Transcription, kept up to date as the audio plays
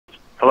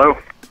Hello?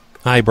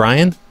 Hi,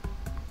 Brian?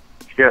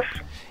 Yes.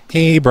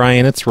 Hey,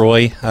 Brian, it's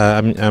Roy.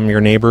 I'm your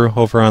neighbor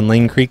over on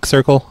Lane Creek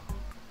Circle.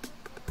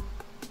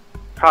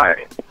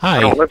 Hi. Hi. I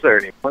don't live there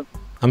anymore.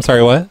 I'm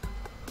sorry, what?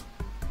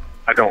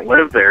 I don't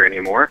live there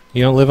anymore.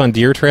 You don't live on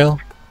Deer Trail?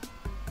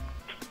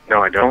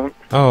 No, I don't.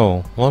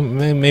 Oh, well,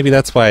 maybe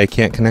that's why I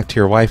can't connect to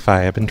your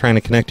Wi-Fi. I've been trying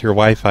to connect to your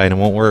Wi-Fi and it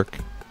won't work.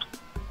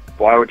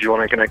 Why would you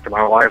want to connect to my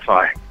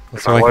Wi-Fi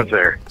if I was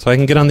there? So I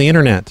can get on the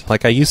internet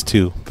like I used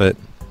to, but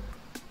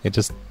it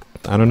just,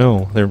 I don't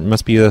know. There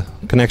must be a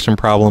connection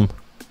problem.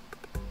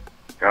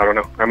 I don't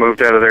know. I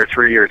moved out of there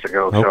 3 years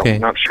ago, so Okay.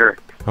 I'm not sure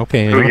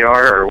Okay. who you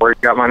are or where you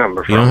got my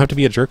number from. You don't have to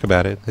be a jerk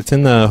about it. It's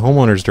in the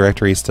homeowners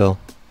directory still.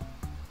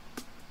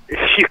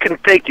 You can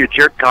take your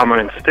jerk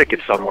comment and stick it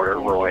somewhere,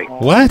 Roy.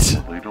 What?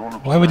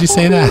 Why would you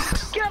say that?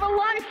 Get a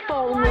life,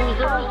 phone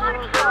loser.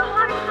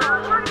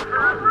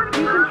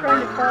 We've been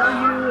trying to call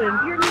you,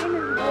 and your name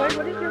is Roy.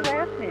 What is your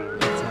last name?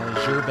 It's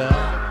Gerbel.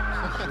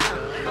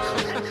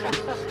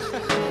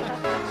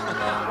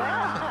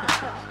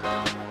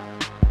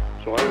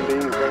 So I'm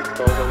being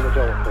called on the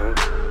telephone.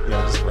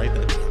 Yeah, just write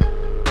that.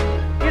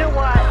 You know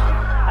what?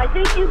 I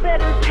think you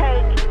better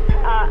take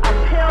a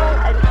pill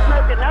and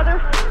smoke another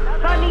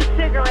funny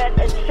cigarette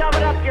and shove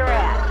it up your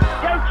ass.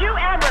 Don't you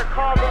ever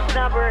call this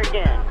number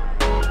again.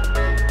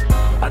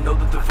 I know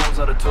that the phone's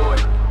not a toy.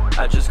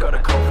 I just got a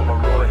call from a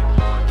Roy.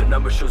 The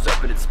number shows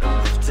up and it's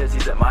spoofed. Says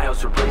he's at my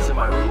house replacing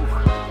my roof.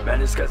 Man,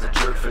 this guy's a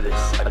jerk for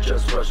this. I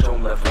just rushed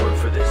home, left word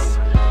for this.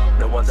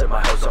 No one's at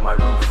my house on my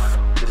roof.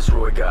 This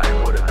Roy guy,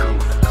 what a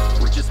goof.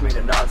 We just made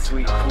a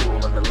non-sweet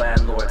pool and the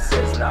landlord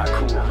says not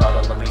cool. Not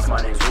on the lease,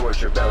 my name's Roy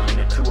Gerbel,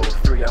 unit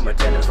 203. I'm a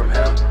tenant from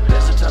hell.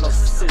 There's a tunnel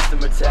system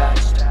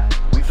attached.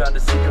 We found a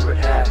secret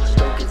hatch.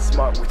 Don't get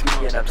smart with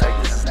me and I'm tight.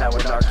 This is now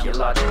an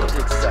archaeological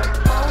dig site.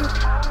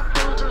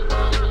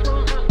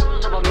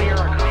 Of a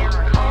miracle.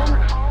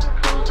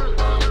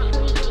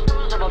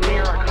 Of a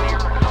miracle.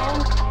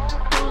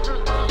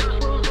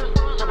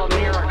 Of a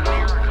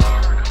miracle.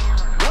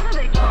 What are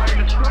they trying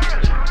to swear?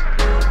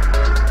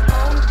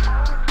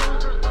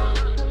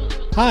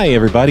 Hi,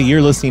 everybody.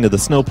 You're listening to the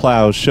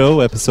Snowplow Show,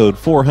 episode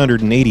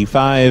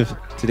 485.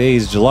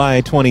 Today's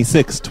July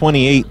 26,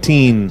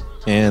 2018,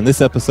 and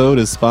this episode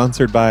is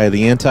sponsored by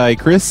the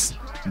Anti-Chris,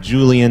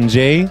 Julian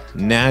J,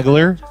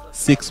 Naglerr,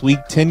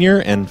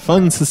 6WeekTenure, and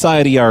Fun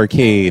Society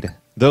Arcade.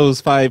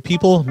 Those 5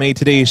 people made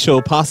today's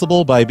show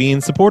possible by being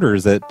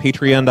supporters at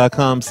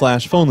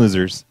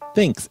patreon.com/phonelosers.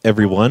 Thanks,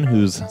 everyone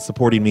who's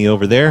supporting me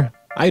over there.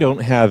 I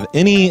don't have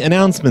any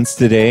announcements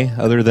today,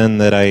 other than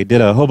that I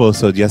did a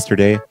hobosode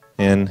yesterday,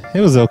 and it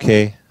was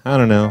okay. I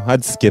don't know.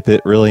 I'd skip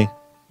it, really.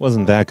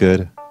 Wasn't that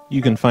good.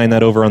 You can find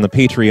that over on the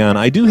Patreon.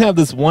 I do have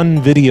this one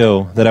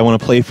video that I want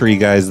to play for you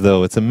guys,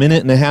 though. It's a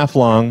minute and a half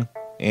long,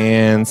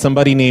 and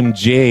somebody named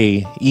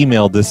Jay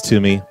emailed this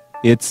to me.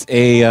 It's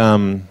a,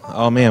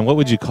 oh man, what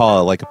would you call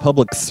it? Like a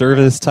public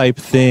service type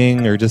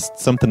thing, or just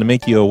something to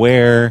make you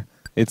aware.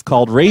 It's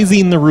called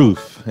Raising the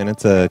Roof, and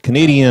it's a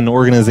Canadian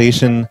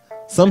organization,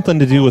 something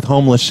to do with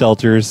homeless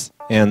shelters.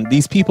 And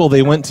these people,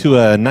 they went to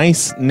a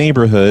nice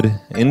neighborhood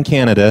in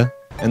Canada,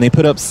 and they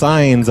put up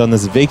signs on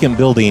this vacant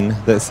building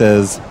that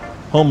says,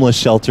 homeless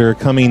shelter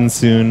coming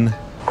soon.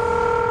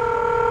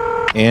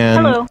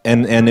 And Hello.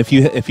 and if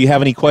you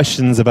have any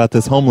questions about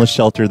this homeless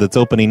shelter that's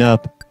opening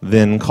up,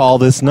 then call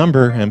this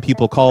number, and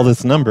people call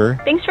this number.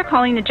 Thanks for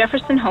calling the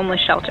Jefferson Homeless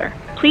Shelter.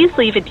 Please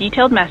leave a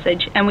detailed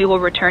message and we will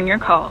return your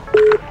call.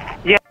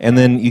 And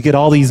then you get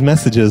all these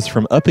messages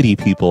from uppity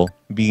people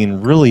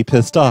being really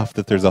pissed off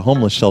that there's a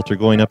homeless shelter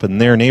going up in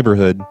their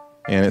neighborhood.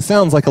 And it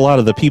sounds like a lot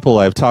of the people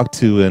I've talked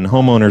to in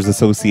homeowners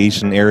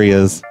association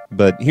areas.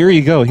 But here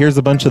you go. Here's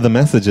a bunch of the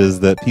messages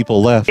that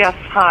people left. Yes,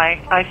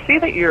 hi. I see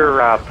that you're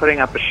putting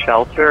up a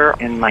shelter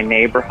in my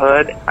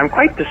neighborhood. I'm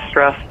quite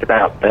distressed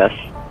about this.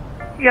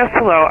 Yes,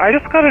 hello. I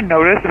just got a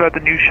notice about the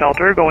new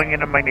shelter going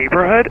into my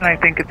neighborhood, and I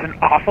think it's an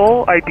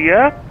awful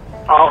idea.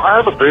 I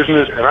have a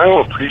business, and I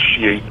don't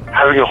appreciate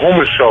having a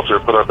homeless shelter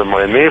put up in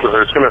my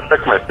neighborhood. It's going to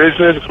affect my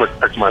business. It's going to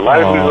affect my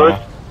livelihood.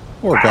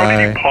 Poor How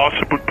guy. did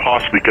you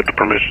possibly get the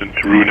permission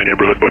to ruin a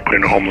neighborhood by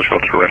putting a homeless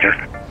shelter right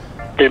here?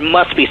 There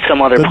must be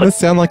some other Doesn't this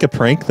sound like a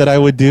prank that I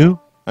would do?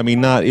 I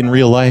mean, not in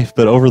real life,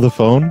 but over the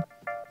phone?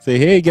 Say,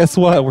 hey, guess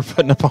what? We're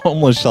putting up a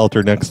homeless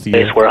shelter next to you.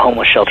 place where a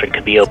homeless shelter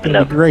could be opened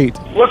up. Great.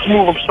 Let's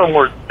move them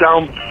somewhere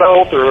down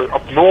south or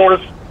up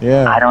north.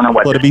 Yeah. I don't know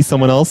what Let it be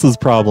someone else's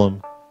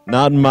problem.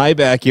 Not in my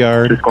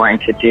backyard. this is going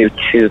to do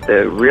to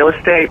the real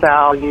estate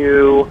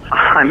value.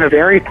 I'm a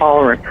very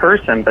tolerant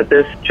person, but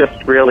this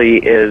just really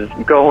is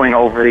going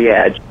over the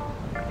edge.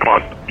 Come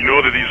on. You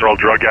know that these are all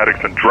drug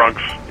addicts and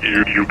drunks.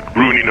 You're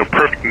ruining a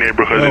perfect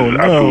neighborhood. Oh, It's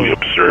no. absolutely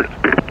absurd.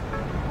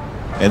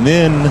 And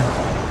then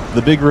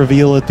the big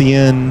reveal at the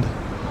end.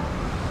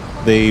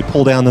 They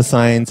pull down the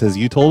sign, says,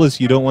 you told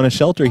us you don't want a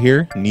shelter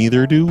here.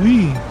 Neither do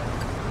we.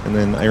 And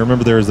then I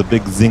remember there was a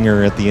big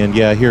zinger at the end.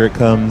 Yeah, here it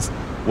comes.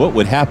 What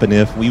would happen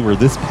if we were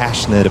this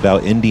passionate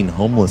about ending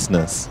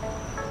homelessness?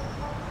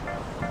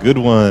 Good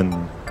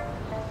one.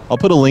 I'll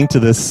put a link to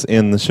this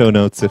in the show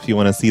notes if you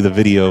want to see the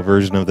video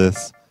version of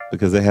this.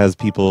 because it has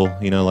people,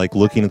 like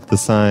looking at the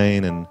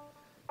sign and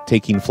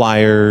taking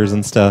flyers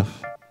and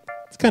stuff.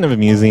 It's kind of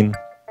amusing.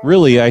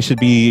 Really, I should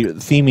be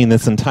theming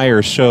this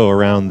entire show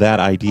around that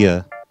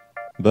idea.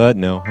 But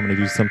no, I'm going to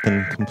do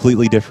something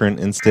completely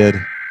different instead,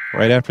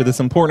 right after this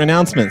important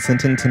announcement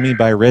sent in to me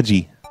by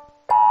Reggie.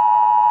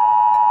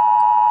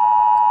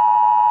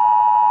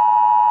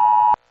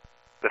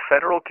 The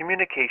Federal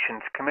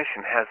Communications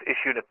Commission has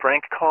issued a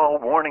prank call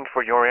warning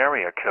for your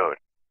area code.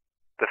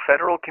 The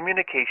Federal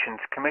Communications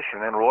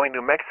Commission in Roy,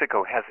 New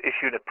Mexico has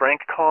issued a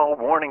prank call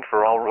warning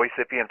for all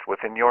recipients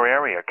within your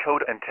area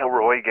code until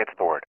Roy gets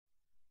bored.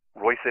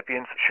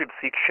 Recipients should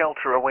seek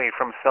shelter away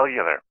from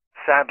cellular,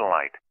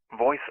 satellite,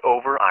 voice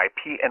over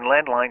IP, and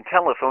landline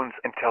telephones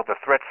until the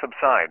threat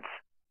subsides.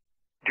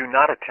 Do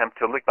not attempt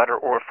to lick butter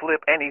or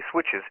flip any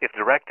switches if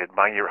directed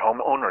by your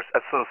homeowners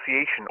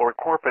association or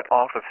corporate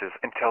offices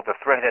until the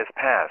threat has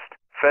passed.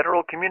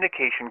 Federal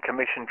Communication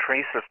Commission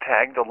tracers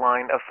tagged a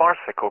line of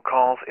farcical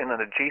calls in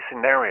an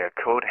adjacent area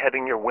code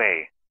heading your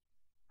way.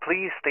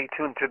 Please stay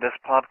tuned to this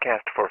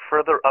podcast for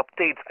further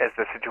updates as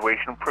the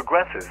situation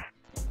progresses.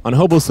 On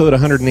Hobosode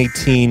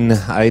 118,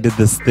 I did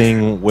this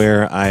thing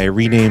where I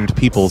renamed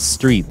people's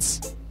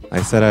streets.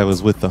 I said I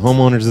was with the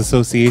Homeowners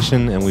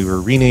Association and we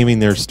were renaming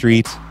their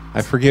street.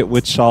 I forget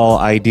which all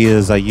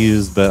ideas I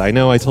used, but I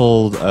know I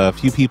told a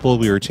few people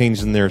we were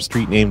changing their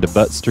street name to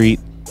Butt Street,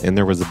 and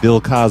there was a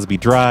Bill Cosby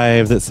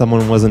Drive that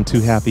someone wasn't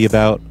too happy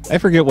about. I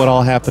forget what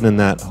all happened in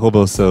that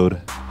Hobosode.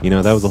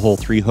 That was a whole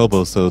 3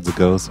 Hobosodes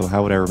ago, so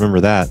how would I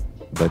remember that?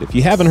 But if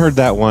you haven't heard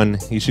that one,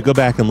 you should go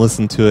back and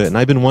listen to it, and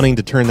I've been wanting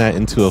to turn that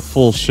into a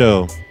full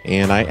show.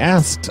 And I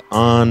asked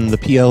on the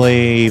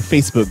PLA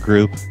Facebook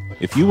group,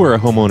 if you were a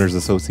homeowners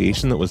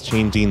association that was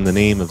changing the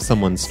name of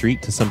someone's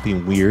street to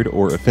something weird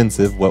or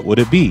offensive, what would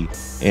it be?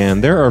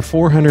 And there are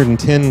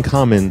 410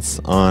 comments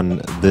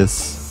on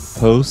this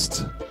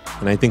post,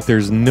 and I think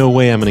there's no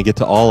way I'm going to get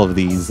to all of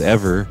these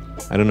ever.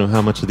 I don't know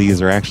how much of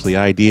these are actually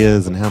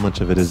ideas and how much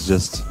of it is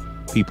just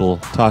people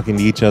talking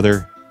to each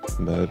other.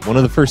 But one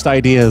of the first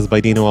ideas by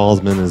Dino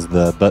Alsman is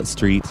the Butt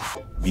Street,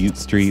 Butte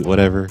Street,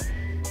 whatever.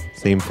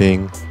 Same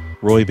thing.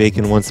 Roy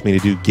Bacon wants me to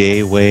do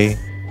Gay Way.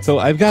 So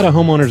I've got a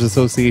homeowners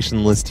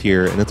association list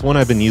here, and it's one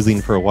I've been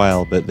using for a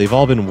while, but they've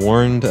all been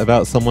warned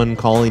about someone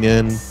calling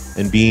in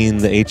and being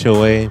the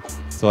HOA.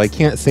 So I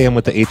can't say I'm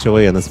with the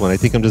HOA on this one. I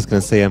think I'm just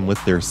going to say I'm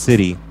with their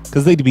city,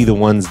 because they'd be the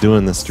ones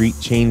doing the street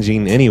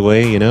changing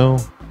anyway,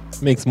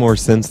 Makes more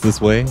sense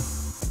this way.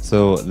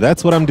 So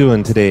that's what I'm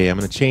doing today. I'm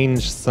going to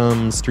change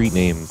some street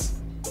names.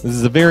 This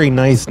is a very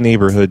nice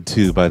neighborhood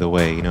too, by the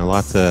way.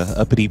 Lots of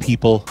uppity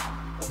people.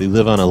 They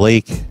live on a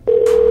lake.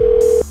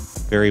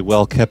 Very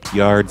well-kept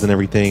yards and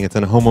everything. It's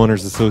in a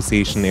homeowners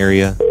association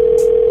area.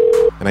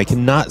 And I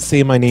cannot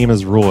say my name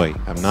is Roy.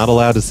 I'm not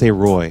allowed to say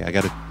Roy. I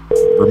got to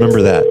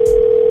remember that.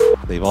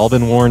 They've all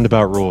been warned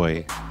about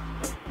Roy.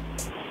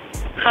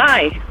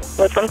 Hi,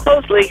 listen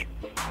closely.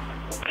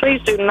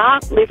 Please do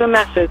not leave a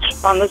message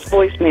on this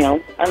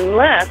voicemail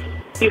unless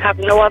you have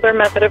no other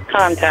method of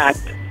contact.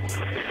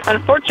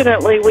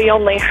 Unfortunately, we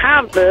only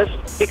have this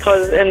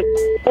because it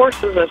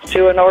forces us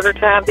to in order to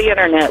have the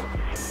internet.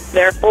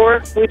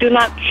 Therefore, we do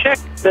not check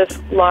this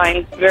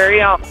line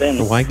very often.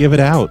 So why give it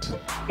out?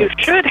 You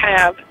should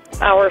have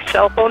our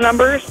cell phone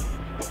numbers,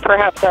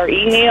 perhaps our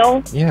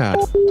email. Yeah,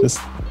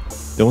 just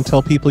don't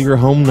tell people your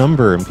home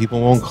number and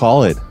people won't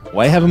call it.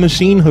 Why have a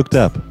machine hooked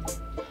up?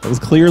 That was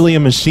clearly a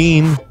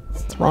machine.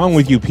 What's wrong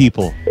with you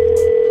people?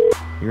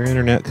 Your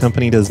internet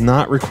company does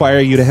not require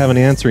you to have an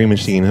answering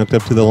machine hooked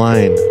up to the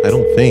line. I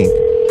don't think.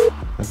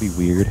 That'd be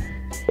weird.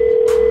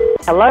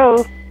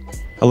 Hello?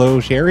 Hello,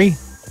 Sherry?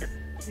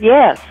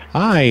 Yes.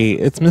 Hi,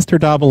 it's Mr.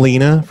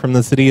 Dabalina from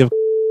the city of...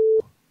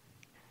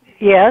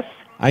 Yes?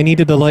 I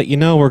needed to let you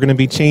know we're going to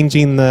be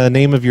changing the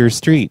name of your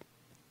street.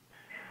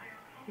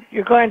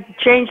 You're going to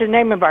change the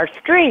name of our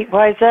street?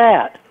 Why is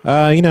that?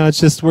 It's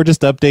just, we're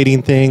just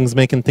updating things,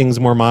 making things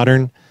more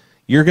modern.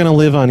 You're going to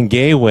live on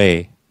Gay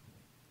Way.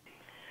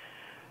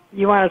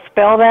 You want to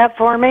spell that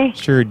for me?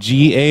 Sure,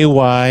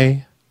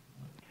 G-A-Y,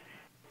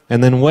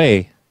 and then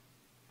Way.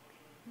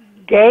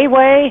 Gay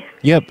Way?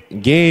 Yep,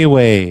 Gay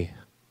Way.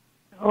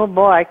 Oh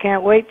boy, I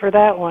can't wait for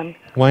that one.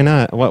 Why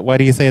not? Why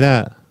do you say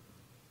that?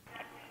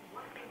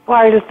 Well,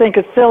 I just think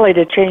it's silly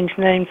to change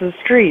names of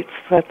streets,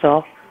 that's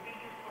all.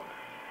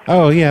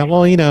 Oh, yeah,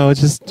 well,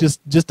 it's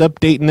just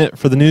updating it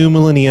for the new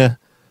millennia.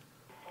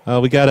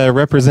 We got to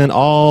represent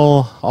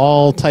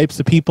all types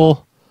of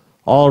people,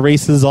 all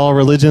races, all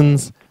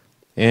religions,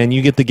 and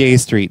you get the gay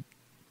street.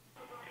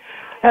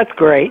 That's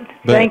great.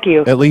 But thank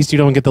you. At least you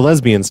don't get the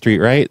lesbian street,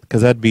 right?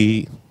 Because that'd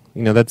be,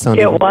 that sounds...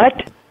 Get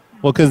what?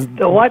 Well, because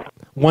the what?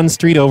 One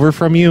street over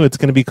from you, it's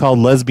going to be called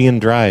Lesbian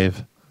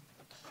Drive.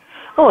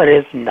 Oh, it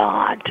is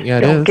not. Yeah,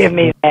 it Don't is. give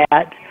me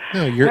that.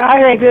 No,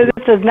 I think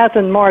this is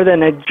nothing more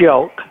than a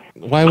joke.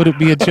 Why would it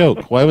be a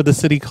joke? Why would the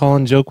city call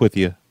and joke with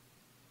you?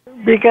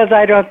 Because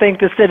I don't think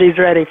the city's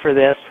ready for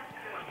this.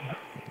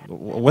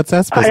 What's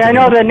that supposed to I mean?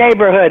 know the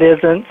neighborhood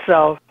isn't,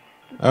 so,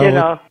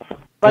 Oh,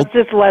 Let's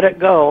just let it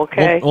go,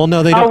 okay? Well,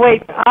 no, they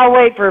don't. I'll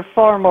wait for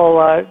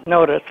formal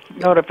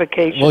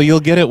notification. Well, you'll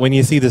get it when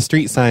you see the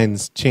street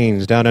signs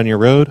changed out on your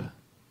road.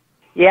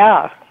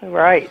 Yeah,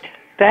 right.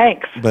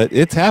 Thanks. But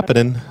it's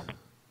happening.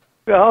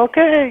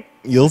 Okay.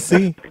 You'll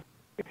see.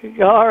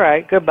 All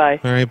right, goodbye.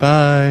 All right,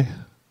 bye.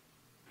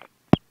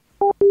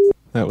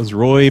 That was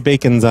Roy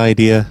Bacon's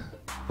idea.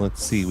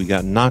 Let's see, we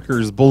got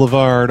Knockers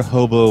Boulevard,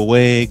 Hobo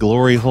Way,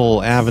 Glory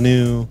Hole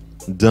Avenue,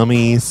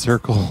 Dummy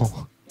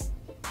Circle.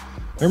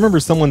 I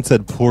remember someone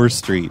said Poor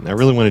Street, and I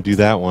really want to do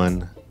that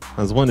one.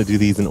 I was wanting to do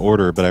these in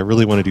order, but I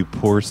really want to do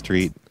Poor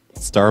Street.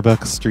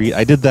 Starbucks Street.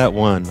 I did that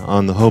one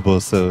on the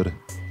Hobo-sode.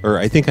 Or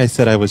I think I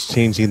said I was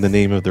changing the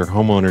name of their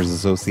homeowners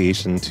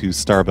association to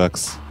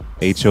Starbucks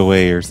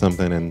HOA or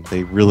something, and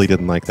they really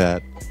didn't like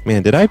that.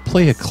 Man, did I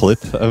play a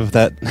clip of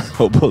that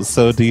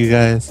Hobo-sode to you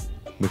guys?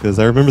 Because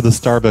I remember the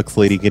Starbucks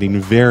lady getting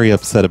very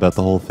upset about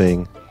the whole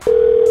thing.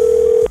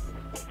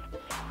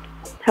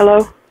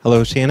 Hello?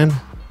 Hello, Shannon?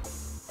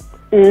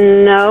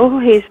 No,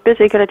 he's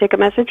busy. Could I take a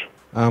message?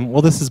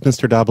 Well, this is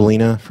Mr.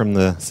 Dabalina from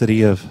the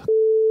city of...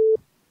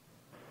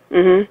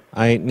 Mm-hmm.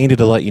 I needed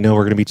to let you know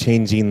we're going to be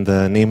changing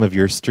the name of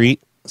your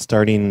street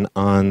starting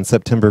on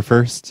September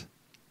 1st.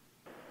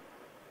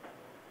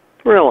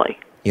 Really?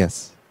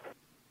 Yes.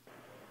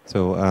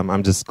 So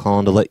I'm just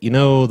calling to let you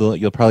know.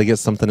 You'll probably get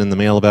something in the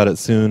mail about it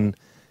soon,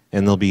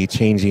 and they'll be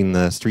changing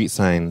the street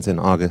signs in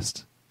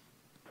August.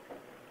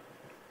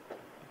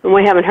 And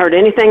we haven't heard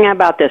anything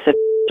about this at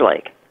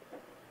Lake.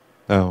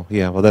 Oh,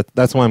 yeah. Well,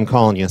 that's why I'm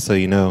calling you, so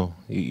you know.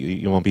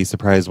 You won't be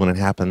surprised when it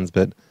happens,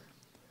 but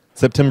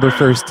September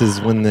 1st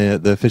is when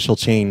the official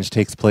change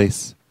takes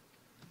place.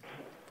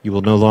 You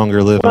will no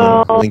longer live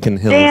on Lincoln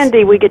Hills.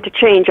 Dandy, we get to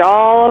change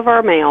all of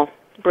our mail.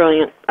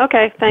 Brilliant.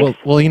 Okay, thanks.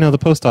 Well, you know, the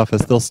post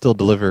office, they'll still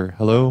deliver.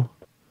 Hello?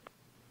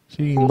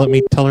 She let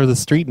me tell her the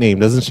street name.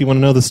 Doesn't she want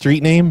to know the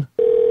street name?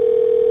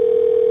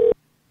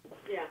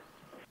 Yeah.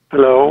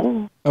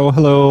 Hello? Oh,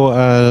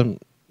 hello.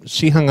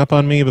 She hung up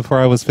on me before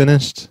I was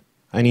finished.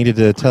 I needed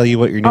to tell you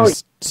what your new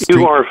street...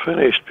 You are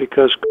finished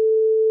because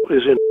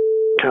is in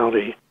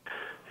county,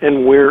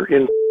 and we're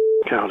in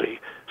county.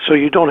 So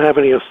you don't have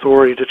any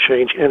authority to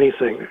change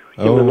anything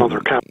in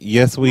another county.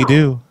 Yes, we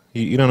do.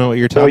 You don't know what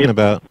you're talking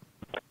about.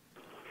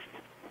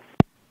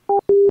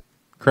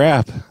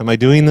 Crap. Am I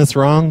doing this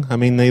wrong? I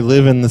mean, they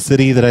live in the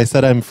city that I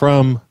said I'm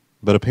from,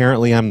 but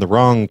apparently I'm the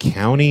wrong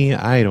county?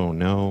 I don't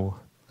know.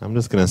 I'm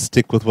just going to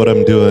stick with what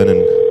I'm doing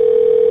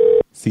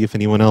and see if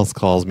anyone else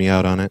calls me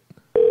out on it.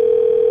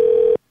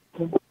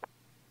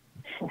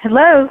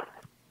 Hello?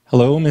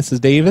 Hello,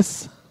 Mrs.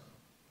 Davis?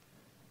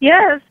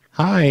 Yes.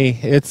 Hi,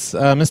 it's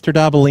Mr.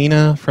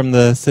 Dabalina from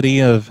the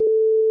city of...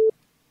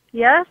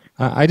 Yes?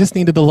 I just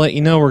needed to let you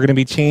know we're going to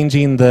be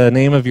changing the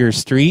name of your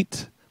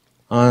street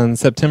on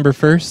September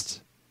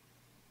 1st.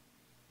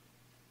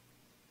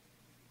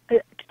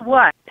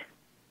 What?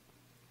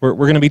 We're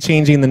going to be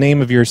changing the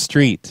name of your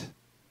street.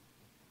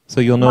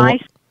 So you'll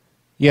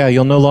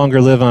you'll no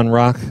longer live on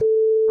Rock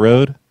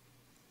Road.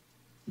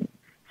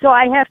 So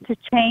I have to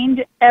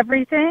change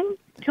everything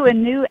to a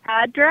new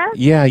address?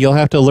 Yeah, you'll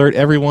have to alert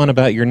everyone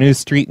about your new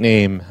street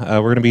name.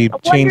 We're going to be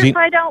changing...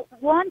 What if I don't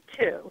want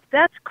to?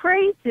 That's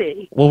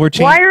crazy. Well,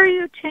 why are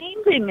you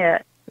changing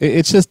it?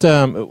 It's just,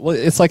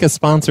 it's like a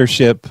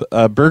sponsorship.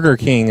 Burger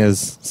King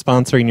is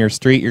sponsoring your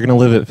street. You're going to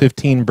live at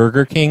 15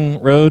 Burger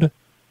King Road.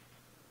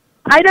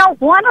 I don't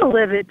want to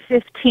live at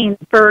 15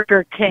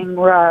 Burger King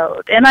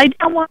Road, and I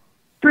don't want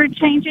through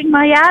changing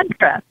my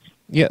address.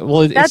 Yeah,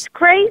 well, that's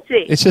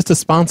crazy. It's just a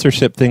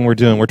sponsorship thing we're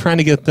doing. We're trying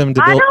to get them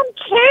to build... I don't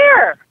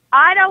care.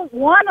 I don't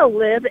want to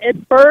live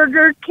at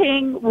Burger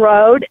King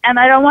Road, and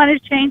I don't want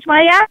to change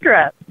my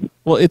address.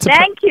 Well,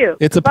 Thank you.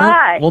 It's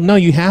Bye. Well, no,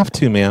 you have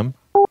to, ma'am.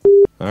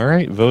 All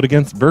right, vote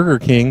against Burger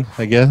King,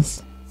 I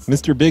guess.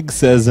 Mr. Big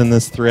says in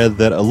this thread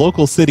that a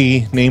local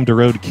city named a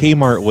road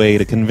Kmart Way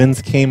to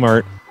convince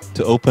Kmart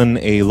to open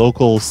a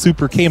local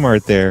Super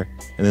Kmart there.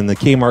 And then the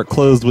Kmart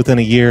closed within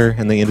a year,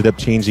 and they ended up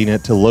changing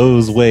it to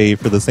Lowe's Way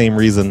for the same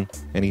reason.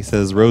 And he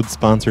says road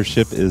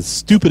sponsorship is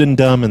stupid and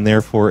dumb and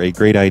therefore a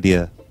great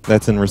idea.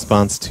 That's in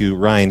response to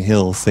Ryan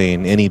Hill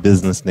saying any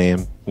business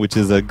name, which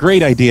is a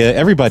great idea.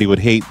 Everybody would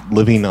hate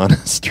living on a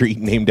street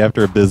named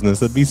after a business.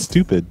 That'd be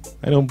stupid.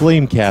 I don't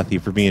blame Kathy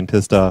for being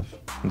pissed off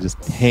and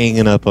just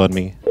hanging up on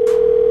me.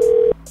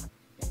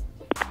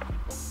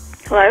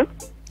 Hello?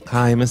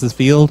 Hi, Mrs.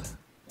 Field?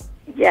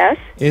 Yes?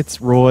 It's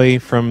Roy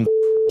from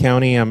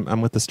county.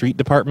 I'm with the street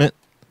department.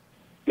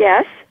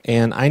 Yes?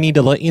 And I need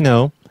to let you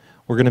know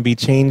we're going to be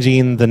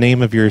changing the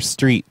name of your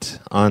street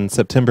on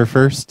September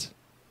 1st.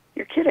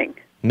 You're kidding.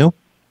 Nope.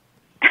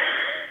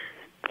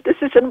 This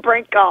isn't a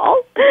prank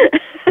call.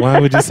 Why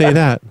would you say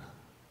that?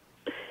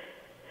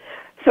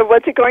 So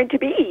what's it going to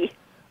be?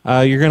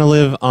 You're going to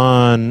live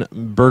on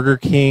Burger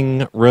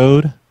King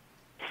Road.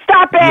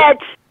 Stop it!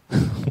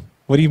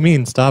 What do you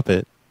mean, stop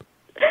it?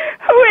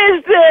 Who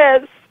is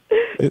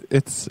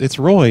this? It's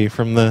Roy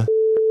from the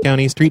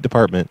county street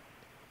department.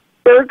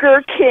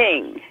 Burger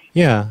King.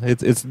 Yeah,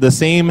 it's the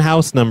same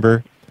house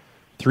number,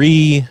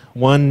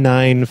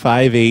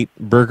 31958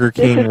 Burger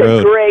King Road. This is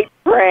a great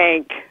prank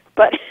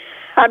but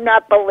I'm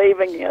not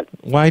believing it.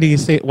 Why do you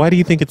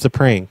think it's a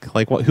prank?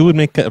 Like, who would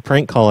make a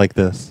prank call like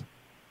this?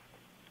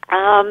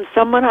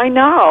 Someone I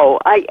know.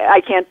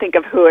 I can't think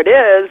of who it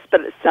is,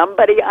 but it's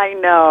somebody I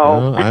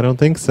know. No, I don't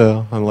think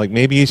so. I'm like,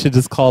 maybe you should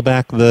just call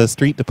back the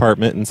street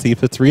department and see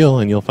if it's real,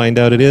 and you'll find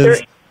out it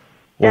is.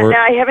 Now,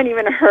 I haven't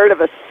even heard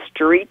of a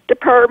street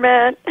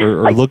department.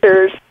 Or look.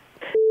 There's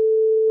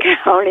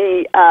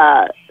county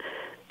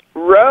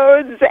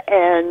roads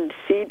and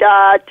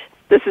CDOT.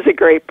 This is a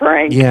great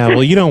prank. Yeah,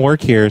 well, you don't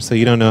work here, so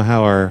you don't know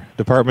how our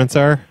departments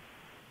are.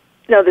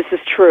 No, this is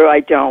true.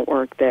 I don't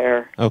work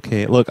there.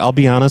 Okay, look, I'll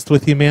be honest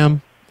with you,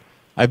 ma'am.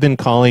 I've been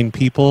calling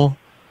people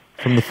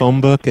from the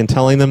phone book and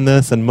telling them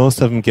this, and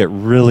most of them get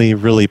really,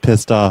 really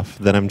pissed off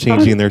that I'm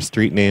changing their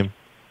street name.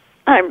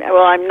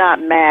 I'm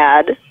not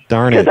mad.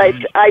 Darn it.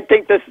 Because I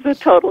think this is a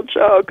total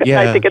joke.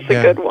 Yeah, I think it's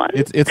a good one.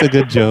 It's a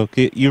good joke.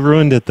 You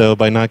ruined it, though,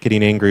 by not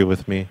getting angry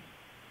with me.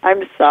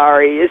 I'm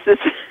sorry. Is this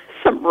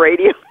some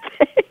radio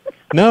thing?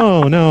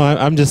 No,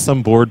 I'm just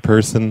some bored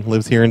person,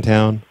 lives here in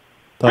town.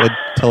 Thought I'd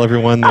tell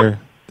everyone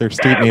their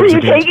street names. Were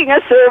you taking a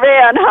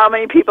survey on how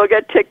many people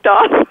get ticked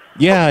off?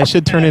 Yeah, I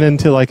should turn it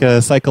into like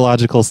a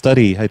psychological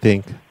study, I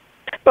think.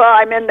 Well,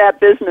 I'm in that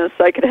business.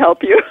 I could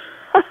help you.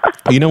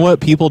 You know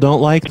what people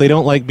don't like? They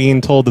don't like being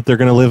told that they're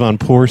going to live on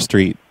Poor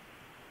Street.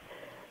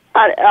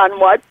 On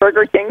what?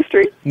 Burger King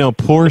Street? No,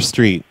 Poor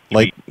Street.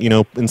 Like,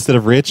 instead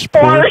of rich,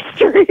 Poor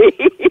Street.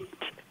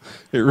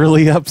 It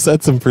really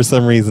upsets them for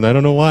some reason. I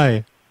don't know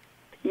why.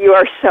 You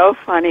are so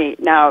funny.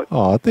 Now,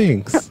 aw,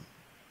 thanks.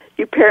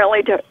 You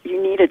apparently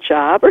you need a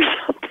job or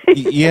something.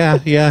 Yeah,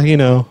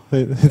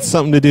 it's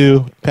something to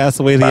do. Pass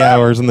away the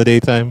hours in the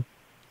daytime.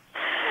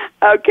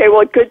 Okay,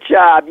 well, good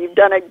job. You've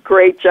done a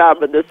great job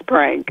with this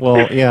prank.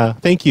 Well, yeah,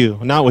 thank you.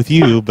 Not with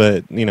you,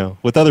 but,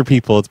 with other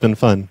people, it's been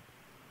fun.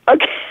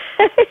 Okay.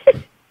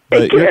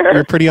 But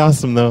you're pretty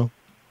awesome, though.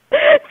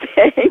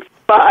 Thanks.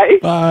 Bye.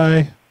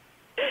 Bye.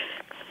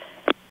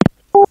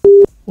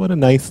 What a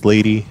nice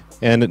lady.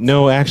 And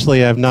no,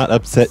 actually, I've not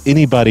upset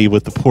anybody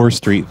with the Poor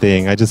Street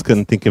thing. I just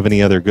couldn't think of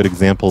any other good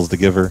examples to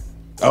give her.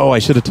 Oh, I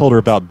should have told her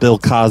about Bill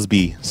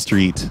Cosby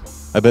Street.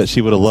 I bet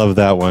she would have loved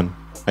that one.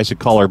 I should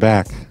call her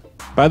back.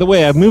 By the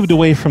way, I've moved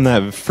away from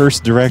that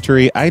first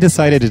directory. I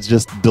decided to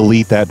just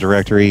delete that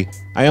directory.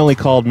 I only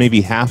called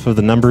maybe half of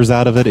the numbers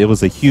out of it. It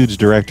was a huge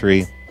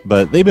directory.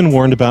 But they've been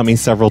warned about me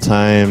several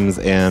times,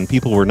 and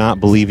people were not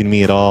believing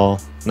me at all.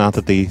 Not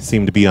that they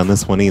seem to be on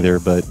this one either,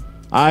 but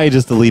I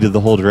just deleted the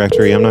whole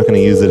directory. I'm not going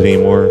to use it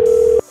anymore.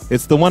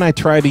 It's the one I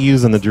tried to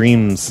use in the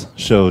Dreams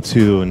show,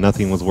 too, and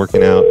nothing was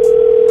working out.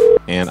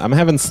 And I'm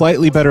having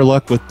slightly better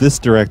luck with this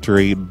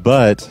directory,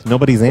 but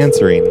nobody's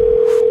answering.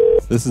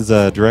 This is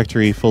a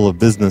directory full of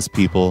business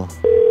people.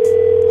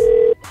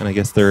 And I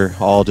guess they're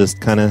all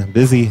just kind of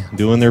busy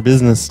doing their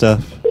business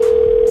stuff.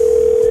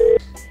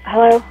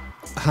 Hello?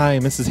 Hi,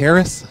 Mrs.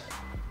 Harris?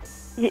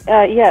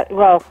 Yeah,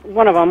 well,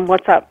 one of them.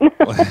 What's up?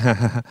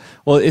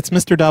 Well, it's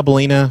Mr.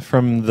 Dabalina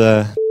from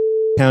the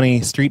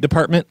county street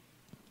department.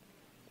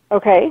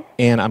 Okay.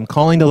 And I'm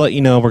calling to let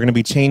you know we're going to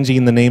be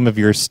changing the name of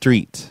your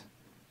street.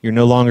 You're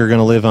no longer going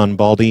to live on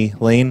Baldy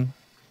Lane.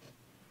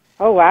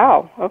 Oh,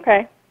 wow.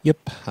 Okay. Yep.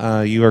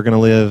 You are going to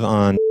live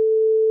on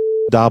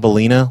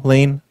Dabalina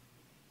Lane.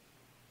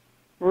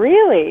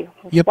 Really?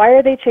 Yep. Why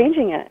are they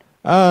changing it?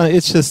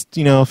 It's just,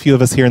 a few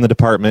of us here in the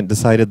department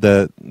decided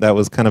that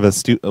was kind of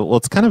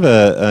it's kind of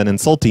an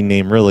insulting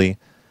name, really.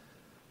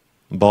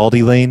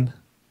 Baldy Lane.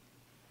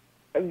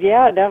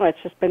 Yeah, no, it's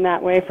just been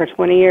that way for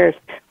 20 years.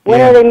 When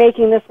are they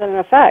making this in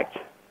effect?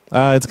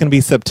 It's going to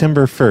be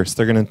September 1st.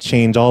 They're going to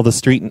change all the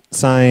street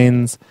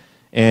signs,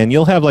 and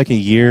you'll have like a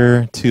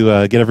year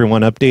to get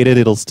everyone updated.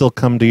 It'll still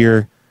come to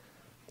your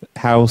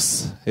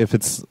house if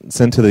it's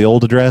sent to the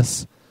old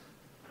address.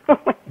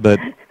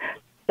 But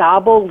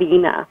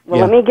Dabalina.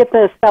 Well, let me get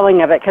the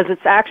spelling of it, because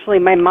it's actually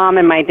my mom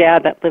and my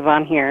dad that live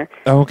on here.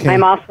 Okay.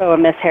 I'm also a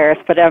Miss Harris,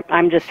 but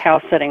I'm just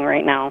house sitting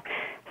right now.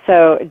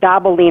 So,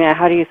 Dabalina,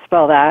 how do you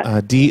spell that?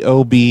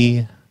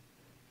 Dobalina.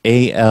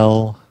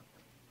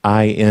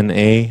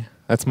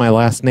 That's my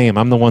last name.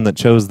 I'm the one that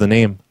chose the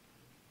name.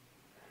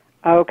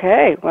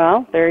 Okay,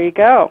 well, there you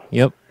go.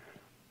 Yep.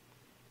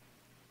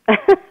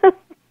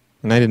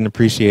 And I didn't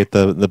appreciate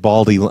the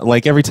baldy.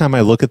 Like, every time I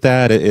look at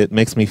that, it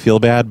makes me feel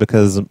bad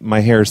because my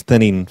hair's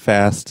thinning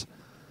fast.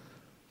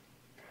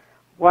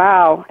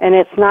 Wow, and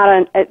it's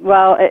not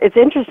it's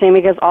interesting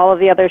because all of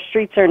the other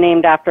streets are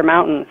named after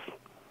mountains.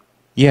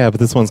 Yeah, but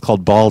this one's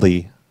called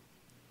Baldy.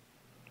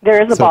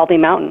 There is a Baldy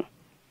Mountain.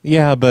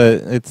 Yeah,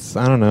 but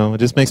I don't know, it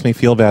just makes me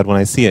feel bad when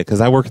I see it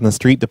because I work in the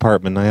street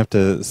department and I have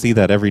to see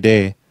that every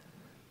day.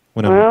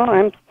 I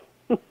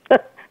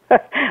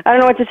don't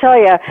know what to tell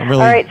you. All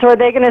right, so are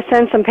they going to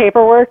send some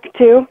paperwork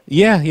too?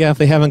 Yeah, if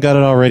they haven't got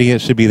it already,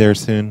 it should be there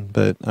soon.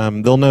 But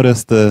they'll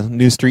notice the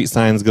new street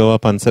signs go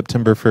up on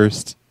September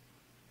 1st.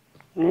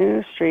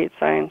 New street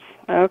signs.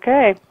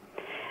 Okay.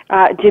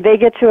 Do they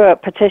get to a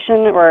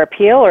petition or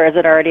appeal, or is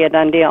it already a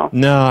done deal?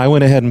 No, I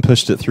went ahead and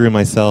pushed it through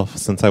myself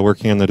since I work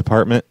here in the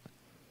department.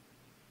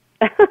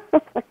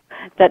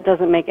 That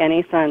doesn't make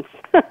any sense.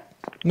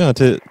 No,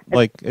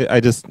 I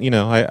just,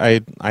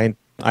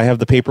 I have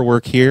the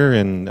paperwork here,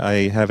 and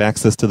I have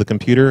access to the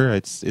computer.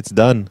 It's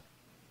done.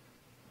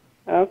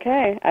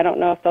 Okay. I don't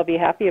know if they'll be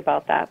happy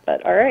about that,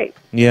 but all right.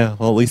 Yeah,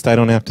 well, at least I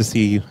don't have to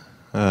see,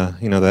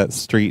 that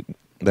street,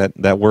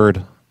 that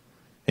word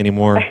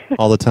anymore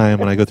all the time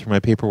when I go through my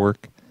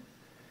paperwork.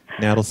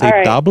 Now it'll say All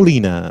right.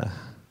 Dabalina.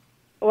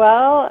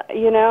 Well,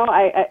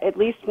 I at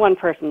least one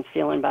person's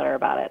feeling better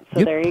about it,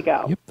 so there you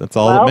go. Yep, that's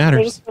all that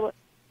matters. Thanks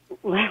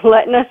for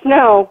letting us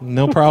know.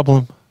 No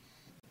problem.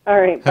 All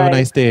right, Have bye. a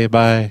nice day.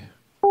 Bye.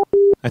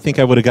 I think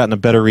I would have gotten a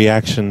better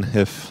reaction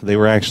if they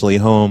were actually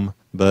home.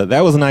 But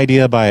that was an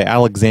idea by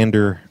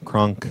Alexander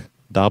Kronk,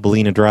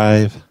 Dabalina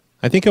Drive.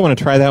 I think I want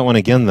to try that one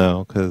again,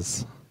 though,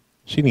 because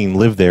she didn't even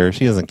live there.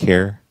 She doesn't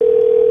care.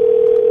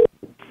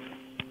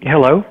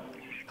 Hello?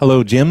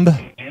 Hello, Jim?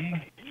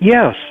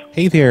 Yes.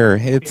 Hey there.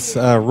 It's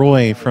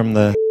Roy from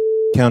the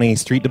County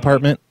Street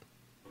Department.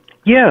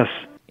 Yes.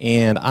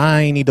 And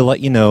I need to let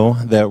you know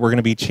that we're going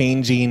to be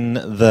changing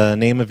the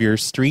name of your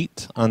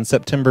street on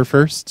September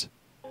 1st.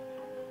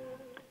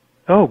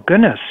 Oh,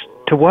 goodness.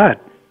 To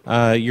what?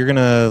 You're going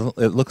to,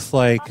 it looks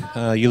like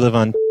you live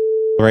on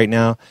right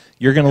now.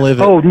 You're going to live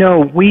Oh, no,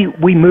 we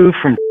moved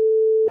from...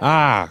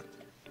 Ah,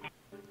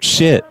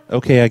 shit.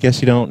 Okay, I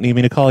guess you don't need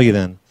me to call you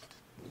then.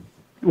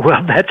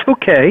 Well, that's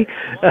okay.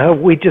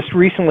 We just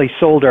recently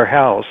sold our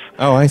house.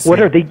 Oh, I see.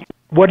 What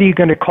are you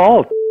going to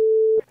call it?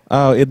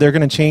 Oh, they're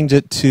going to change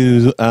it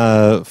to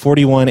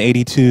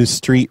 4182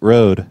 Street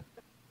Road.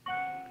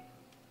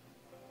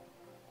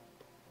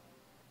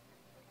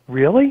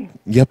 Really?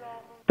 Yep.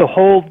 The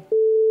whole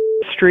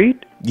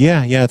street?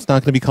 Yeah, it's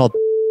not going to be called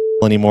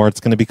anymore. It's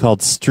going to be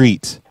called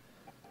Street.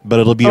 But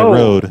it'll be a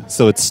road,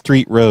 so it's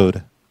Street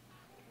Road.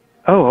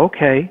 Oh,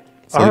 okay.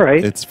 So all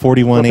right. It's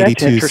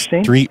 4182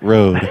 interesting. Street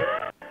Road.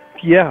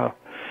 Yeah.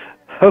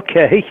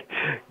 Okay.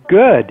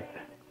 Good.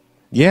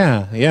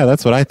 Yeah,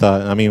 that's what I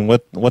thought. I mean,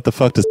 what the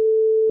fuck does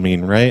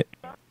mean, right?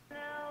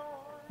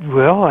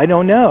 Well, I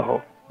don't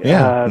know.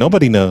 Yeah,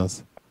 nobody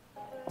knows.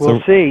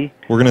 We'll see.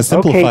 We're going to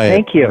simplify it.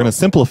 Thank you. We're going to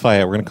simplify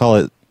it. We're going to call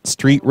it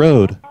Street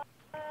Road.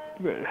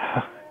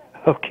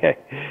 Okay.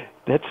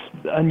 That's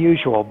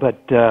unusual, but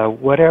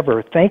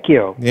whatever. Thank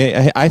you.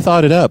 Yeah, I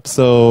thought it up,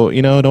 so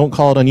don't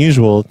call it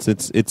unusual.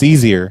 It's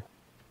easier.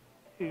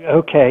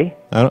 Okay.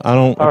 I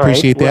don't All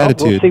appreciate right. the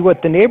attitude. We'll see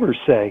what the neighbors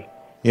say.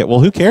 Yeah,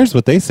 well, who cares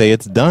what they say?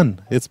 It's done.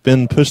 It's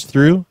been pushed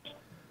through.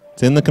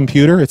 It's in the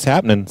computer. It's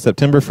happening.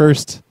 September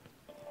 1st.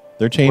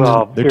 They're changing.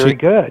 Well, very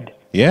good.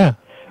 Yeah,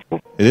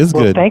 it is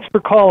Well, good. thanks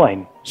for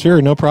calling.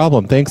 Sure, no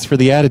problem. Thanks for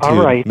the attitude,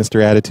 All right.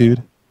 Mr.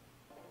 Attitude.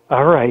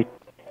 All right.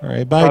 All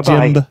right, bye,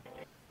 Bye-bye. Jim.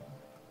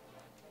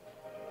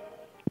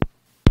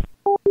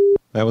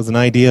 That was an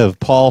idea of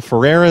Paul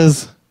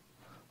Ferreira's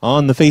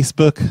on the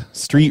Facebook,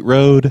 Street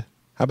Road.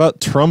 How about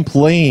Trump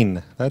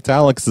Lane? That's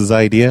Alex's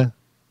idea.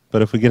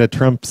 But if we get a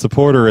Trump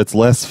supporter, it's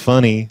less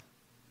funny.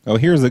 Oh,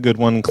 here's a good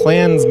one.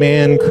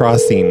 Klansman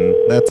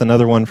Crossing. That's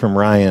another one from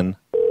Ryan.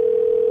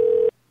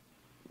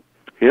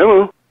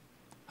 Hello.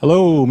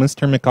 Hello,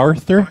 Mr.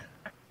 MacArthur.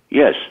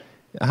 Yes.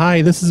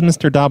 Hi, this is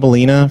Mr.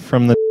 Dabalina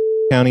from the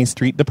County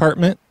Street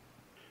Department.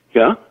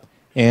 Yeah?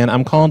 And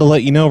I'm calling to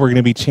let you know we're going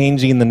to be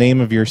changing the name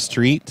of your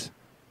street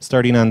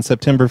starting on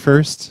September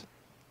 1st.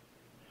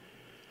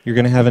 You're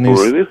going to have a new...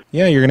 Oh, really?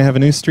 Yeah, you're going to have a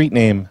new street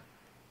name.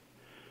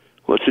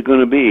 What's it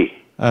going to be?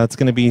 It's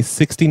going to be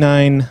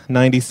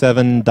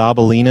 6997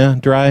 Dabalina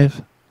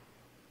Drive.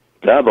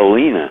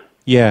 Dabalina?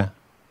 Yeah.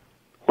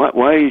 Why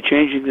are you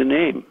changing the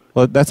name?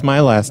 Well, that's my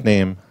last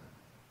name.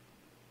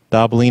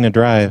 Dabalina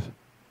Drive.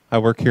 I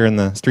work here in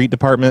the street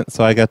department,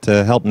 so I got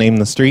to help name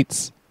the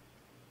streets.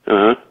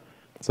 Uh-huh.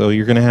 So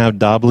you're going to have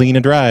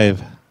Dabalina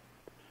Drive.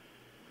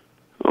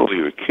 Oh,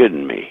 you're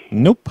kidding me.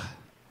 Nope.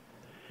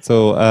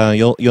 So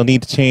you'll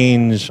need to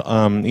change,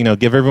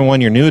 give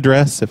everyone your new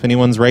address if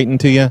anyone's writing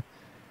to you.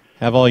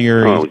 Have all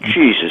your Oh,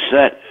 Jesus,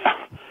 that...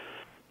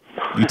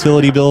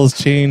 utility bills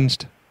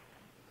changed.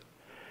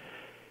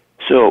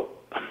 So,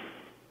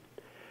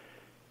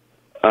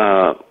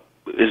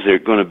 is there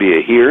going to be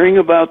a hearing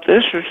about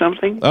this or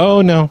something?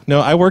 Oh, no.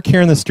 I work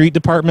here in the street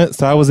department,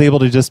 so I was able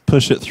to just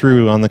push it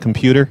through on the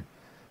computer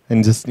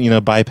and just,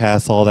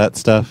 bypass all that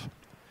stuff.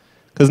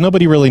 Because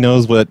nobody really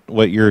knows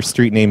what your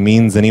street name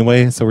means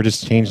anyway, so we're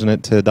just changing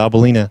it to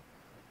Dabalina.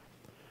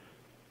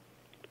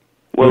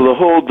 Well, the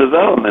whole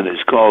development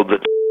is called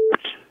the...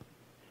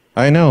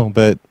 I know,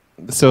 but...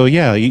 So,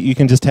 yeah, you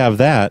can just have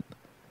that,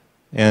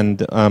 and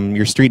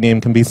your street name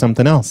can be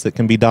something else. It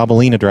can be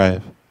Dabalina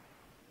Drive.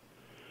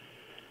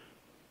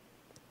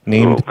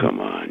 Oh, come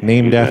on.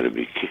 Named You after... gotta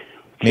be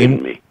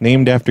kidding me.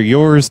 Named after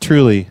yours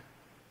truly.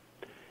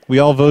 We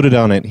all voted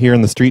on it here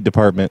in the street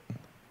department.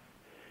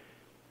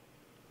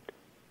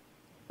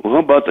 Well, how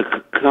about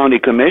the county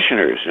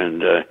commissioners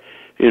and, the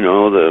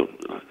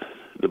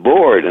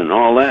board and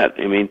all that?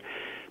 I mean,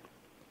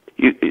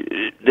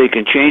 they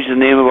can change the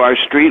name of our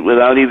street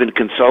without even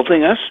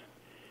consulting us?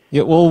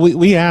 Yeah, well,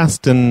 we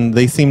asked, and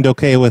they seemed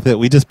okay with it.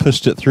 We just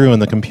pushed it through in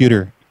the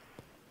computer.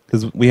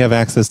 Because we have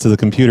access to the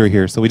computer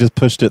here, so we just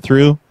pushed it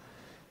through.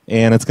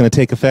 and it's going to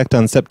take effect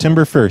on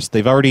September 1st.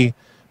 They've already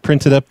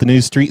printed up the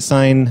new street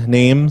sign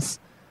names.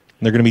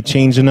 They're going to be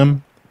changing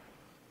them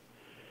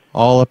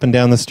all up and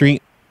down the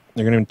street.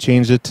 They're going to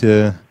change it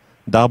to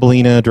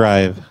Dobalina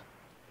Drive.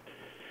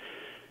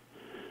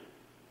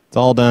 It's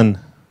all done.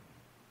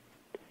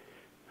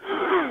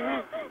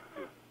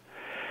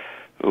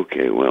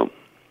 Okay, well,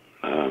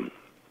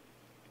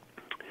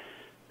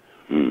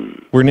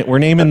 We're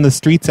naming the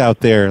streets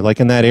out there,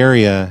 like in that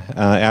area,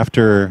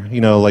 after,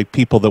 like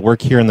people that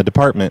work here in the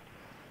department.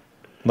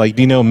 Like,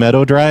 do you know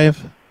Meadow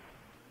Drive?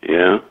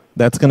 Yeah.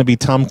 That's going to be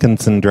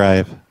Tompkinson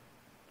Drive.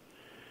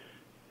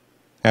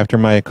 After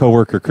my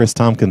coworker, Chris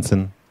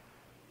Tompkinson.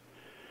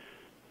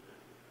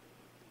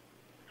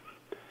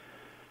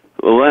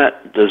 Well,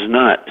 that does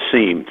not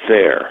seem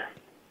fair.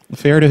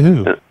 Fair to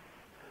who?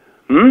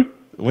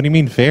 What do you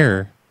mean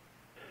fair?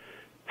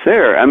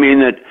 Fair. I mean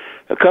that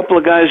a couple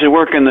of guys that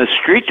work in the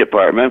street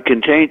department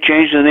can change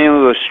the name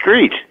of a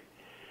street.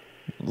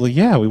 Well,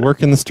 yeah, we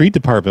work in the street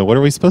department. What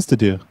are we supposed to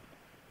do?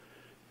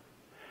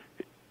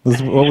 You're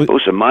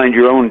supposed to mind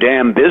your own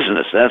damn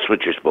business. That's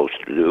what you're supposed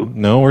to do.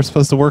 No, we're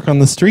supposed to work on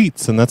the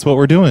streets, and that's what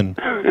we're doing.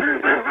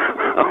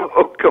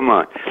 Oh, come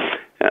on.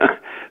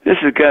 This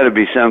has got to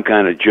be some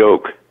kind of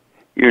joke.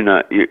 You're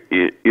not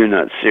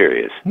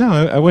serious. No,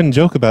 I wouldn't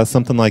joke about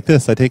something like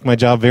this. I take my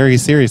job very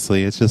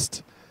seriously. It's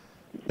just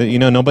that,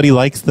 nobody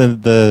likes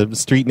the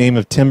street name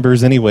of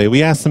Timbers anyway.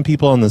 We asked some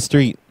people on the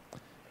street,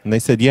 and they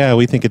said, yeah,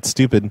 we think it's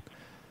stupid.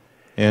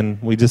 And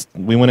we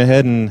went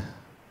ahead and...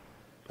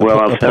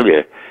 Well, I'll tell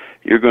you,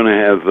 you're going to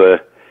have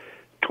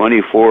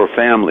 24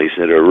 families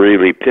that are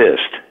really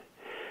pissed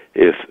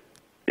if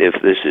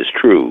this is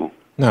true.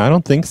 No, I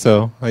don't think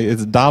so.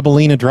 It's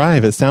Dobalina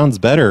Drive. It sounds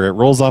better. It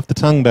rolls off the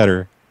tongue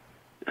better.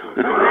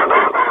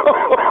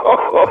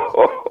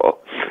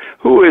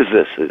 Who is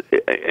this?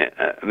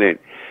 I mean,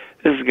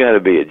 this has got to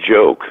be a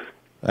joke.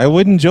 I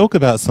wouldn't joke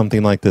about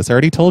something like this. I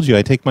already told you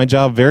I take my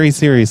job very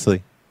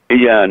seriously.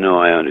 Yeah, no,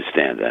 I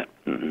understand that.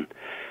 Mm-hmm.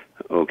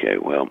 Okay,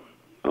 well,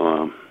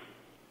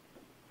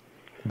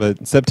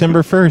 but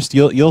September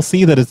 1st, you'll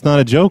see that it's not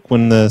a joke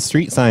when the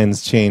street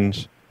signs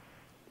change.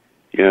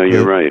 Yeah,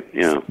 you're right.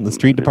 Yeah, the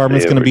street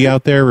department's going to be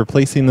out there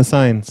replacing the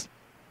signs.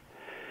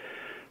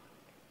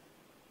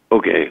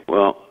 Okay,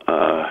 well,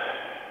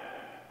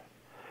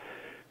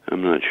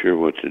 I'm not sure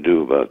what to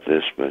do about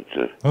this, but...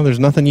 Oh, there's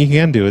nothing you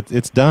can do.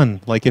 It's done.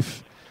 Like,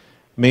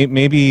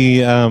 maybe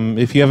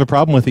if you have a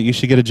problem with it, you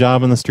should get a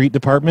job in the street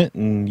department,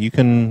 and you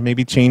can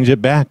maybe change it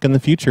back in the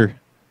future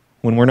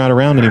when we're not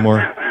around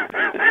anymore.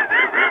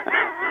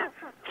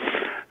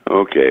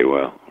 Okay,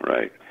 well,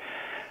 right.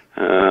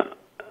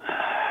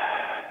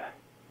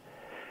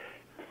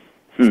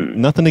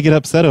 Nothing to get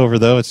upset over,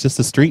 though. It's just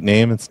a street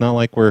name. It's not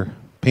like we're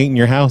painting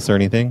your house or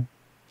anything.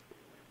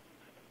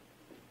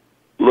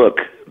 Look,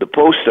 the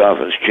post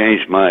office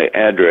changed my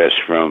address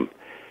from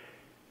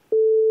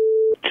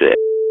to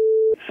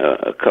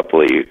a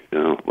couple of years,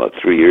 about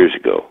 3 years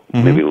ago,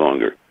 maybe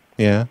longer.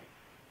 Yeah.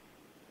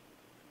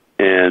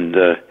 And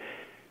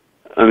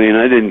I mean,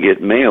 I didn't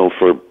get mail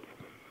for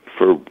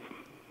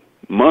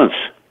months.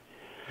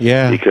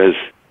 Yeah. Because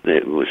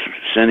it was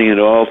sending it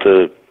all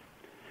to.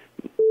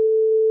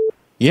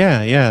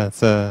 Yeah. It's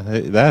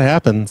that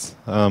happens.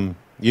 The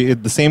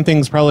same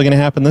thing's probably going to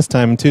happen this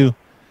time too,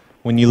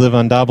 when you live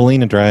on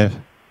Dobalina Drive.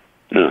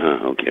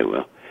 Okay,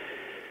 well.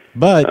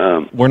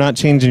 But we're not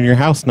changing your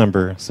house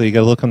number, so you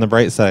got to look on the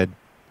bright side.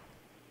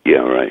 Yeah,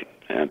 right.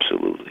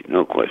 Absolutely,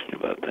 no question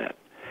about that.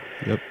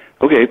 Yep.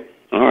 Okay,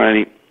 all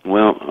righty.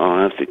 Well,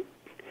 I'll have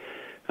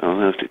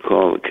to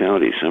call the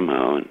county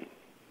somehow and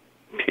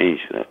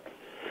change that.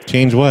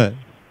 Change what?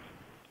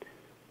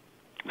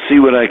 See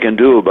what I can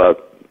do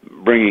about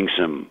bringing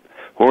some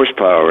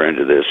horsepower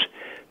into this,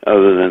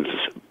 other than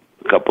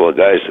a couple of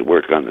guys that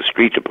work on the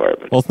street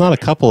department. Well, it's not a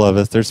couple of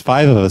us. There's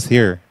 5 of us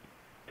here.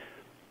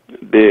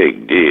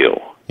 Big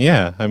deal.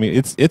 Yeah, I mean,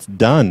 it's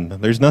done.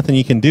 There's nothing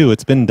you can do.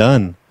 It's been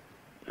done.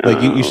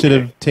 Like, you should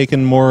have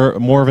taken more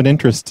of an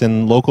interest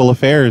in local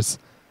affairs,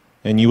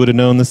 and you would have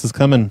known this is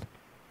coming.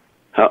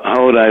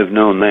 How would I have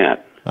known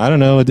that? I don't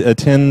know.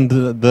 Attend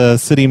the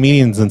city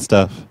meetings and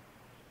stuff.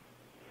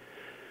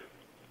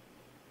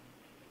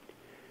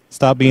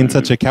 Stop being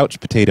such a couch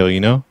potato,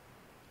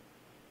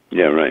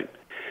 Yeah, right.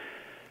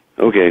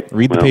 Okay.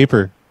 Read the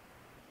paper.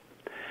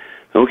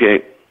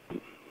 Okay.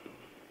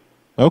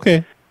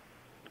 Okay.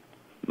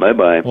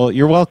 Bye-bye. Well,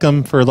 you're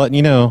welcome for letting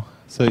you know.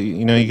 So,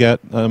 you got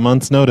a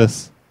month's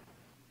notice.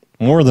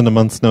 More than a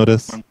month's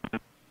notice.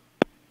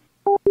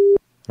 All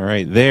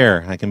right,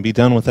 there. I can be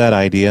done with that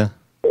idea.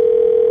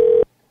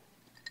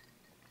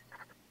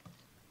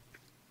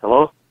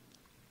 Hello?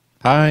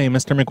 Hi,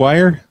 Mr.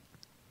 McGuire?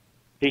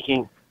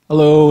 Speaking.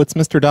 Hello, it's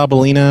Mr.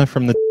 Dobalina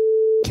from the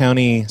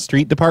County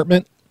Street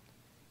Department.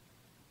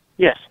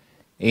 Yes.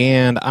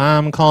 And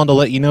I'm calling to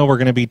let you know we're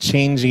going to be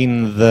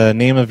changing the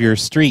name of your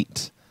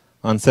street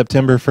on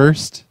September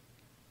 1st.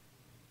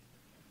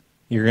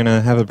 You're going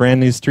to have a brand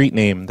new street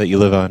name that you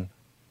live on.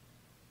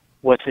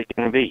 What's it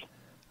going to be?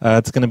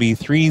 It's going to be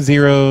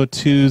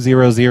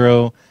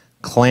 30200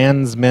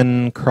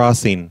 Klansmen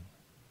Crossing.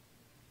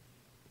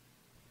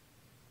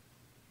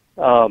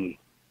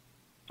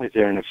 Is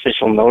there an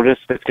official notice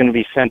that's going to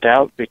be sent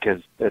out?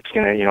 Because it's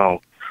going to,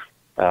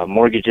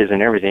 mortgages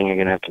and everything are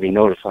going to have to be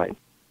notified.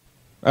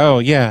 Oh,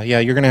 yeah.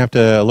 You're going to have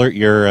to alert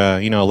your,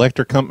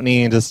 electric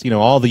company and just,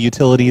 all the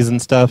utilities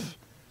and stuff.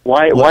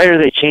 Why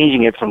are they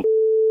changing it from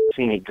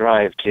Scenic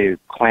Drive to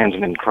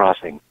Klansman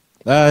Crossing?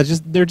 They're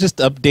just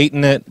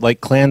updating it. Like,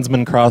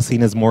 Klansman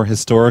Crossing is more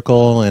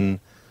historical, and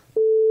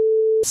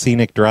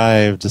Scenic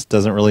Drive just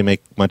doesn't really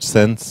make much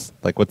sense.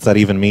 Like, what's that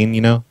even mean,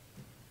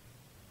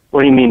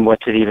 What do you mean,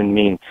 what's it even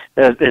mean?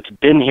 It's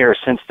been here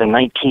since the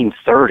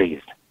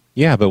 1930s.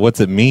 Yeah, but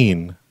what's it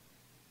mean?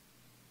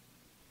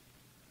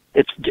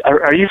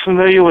 Are you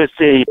familiar with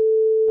the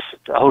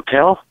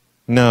hotel?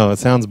 No, it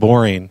sounds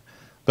boring.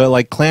 But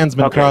like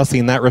Klansman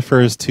Crossing, that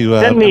refers to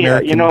Send me,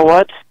 American... you know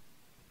what?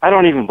 I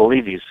don't even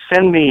believe you.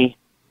 Send me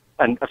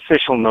an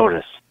official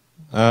notice.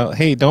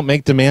 Hey, don't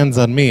make demands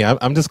on me.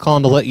 I'm just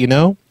calling to let you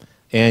know,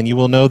 and you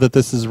will know that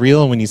this is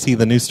real when you see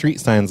the new street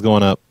signs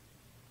going up.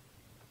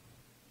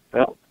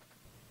 Well,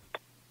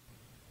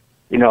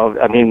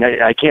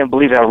 I can't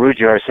believe how rude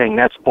you are saying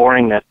that's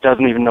boring, that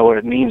doesn't even know what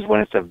it means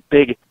when it's a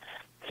big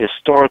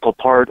historical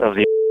part of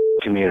the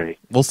community.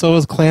 Well, so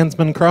is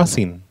Klansman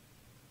Crossing.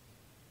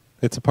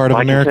 It's a part of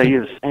America. I can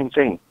tell you the same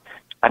thing.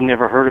 I've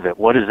never heard of it.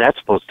 What is that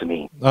supposed to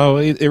mean? Oh,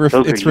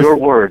 those are your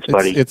words,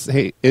 buddy.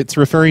 It's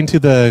referring to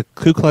the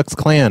Ku Klux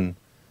Klan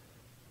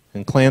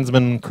and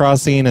Klansman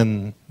Crossing,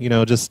 and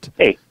just.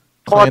 Hey,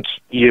 fuck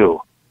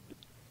you.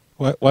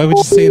 Why would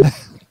you say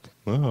that?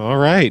 Oh, all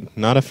right,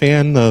 not a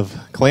fan of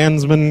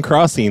Klansman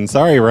Crossing.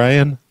 Sorry,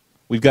 Ryan.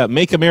 We've got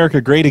 "Make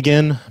America Great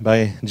Again"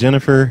 by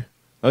Jennifer.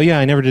 Oh yeah,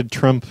 I never did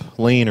Trump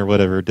Lane or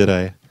whatever, did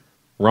I?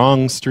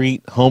 Wrong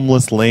Street,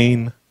 Homeless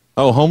Lane.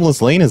 Oh,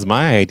 Homeless Lane is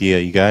my idea,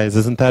 you guys.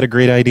 Isn't that a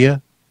great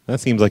idea? That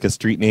seems like a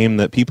street name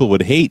that people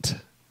would hate.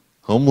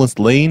 Homeless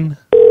Lane.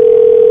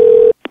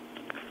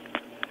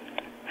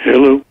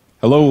 Hello.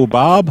 Hello,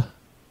 Bob?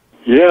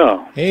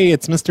 Yeah. Hey,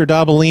 it's Mr.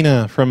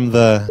 Dabalina from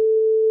the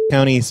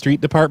County Street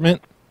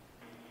Department.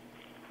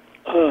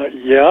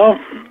 Yeah?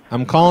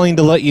 I'm calling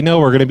to let you know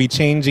we're going to be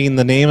changing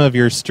the name of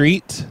your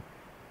street.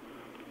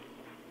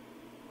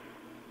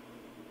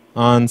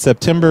 On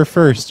September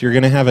 1st, you're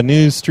going to have a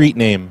new street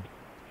name.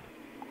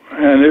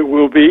 And it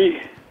will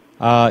be?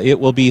 It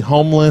will be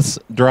Homeless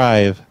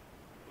Drive.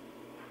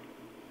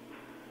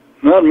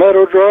 Not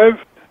Meadow Drive?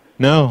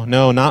 No,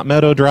 not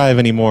Meadow Drive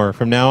anymore.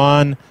 From now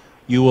on,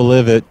 you will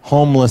live at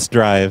Homeless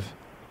Drive.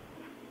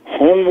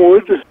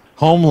 Homewood?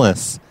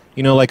 Homeless.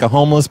 Like a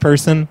homeless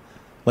person?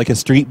 Like a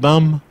street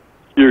bum?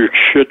 You're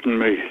shitting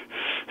me.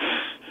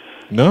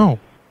 No.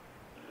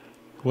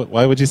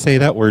 Why would you say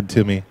that word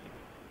to me?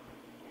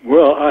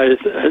 Well,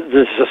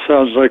 this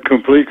sounds like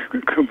complete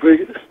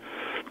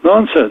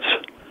nonsense.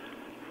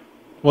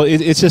 Well,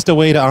 it's just a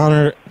way to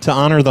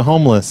honor the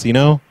homeless,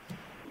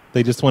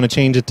 They just want to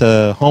change it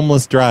to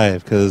Homeless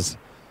Drive, because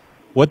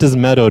what does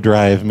Meadow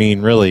Drive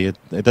mean, really? It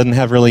doesn't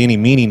have really any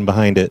meaning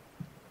behind it.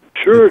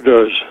 Sure it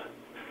does.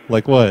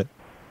 Like what?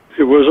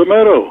 It was a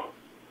meadow.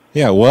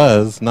 Yeah, it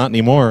was. Not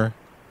anymore.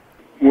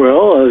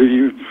 Well,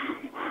 you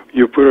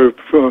put a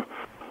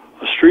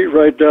street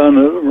right down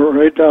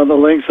the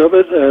length of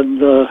it,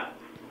 and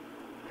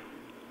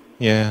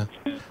yeah.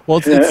 Well,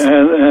 it's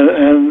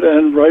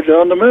and right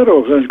down the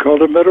meadow, and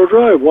called it Meadow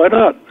Drive. Why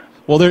not?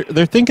 Well,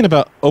 they're thinking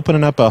about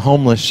opening up a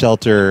homeless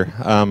shelter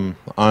on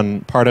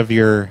part of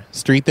your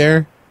street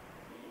there,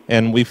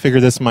 and we figure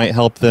this might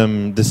help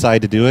them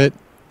decide to do it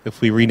if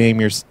we rename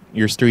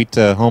your street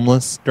to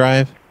Homeless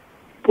Drive.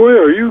 Boy,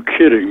 are you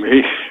kidding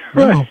me?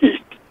 No. Right?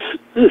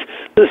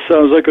 This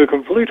sounds like a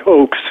complete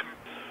hoax.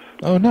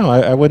 Oh no,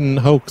 I wouldn't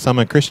hoax. I'm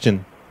a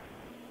Christian.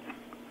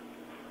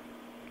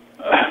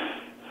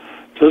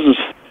 Doesn't.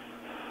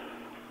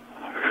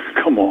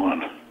 Come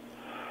on.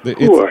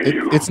 Who are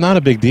you? It's not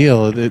a big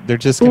deal. They're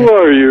just. Who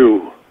are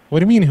you? What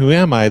do you mean? Who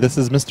am I? This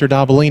is Mr.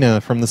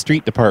 Dabalina from the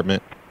street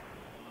department.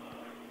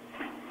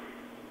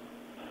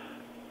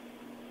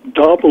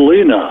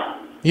 Dabalina.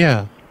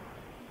 Yeah.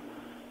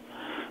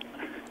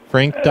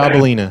 Frank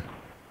Dabalina.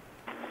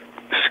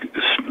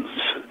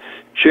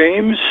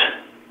 James?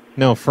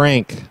 No,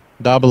 Frank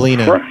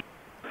Dabalina.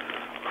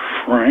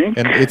 Frank?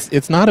 And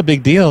it's not a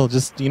big deal.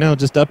 Just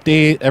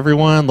update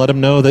everyone, let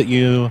them know that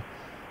you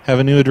have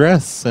a new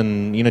address,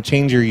 and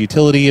change your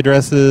utility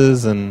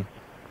addresses, and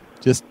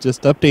just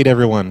update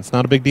everyone. It's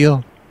not a big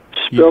deal.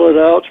 Spell it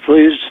out,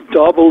 please.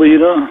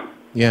 Dabalina.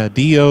 Yeah,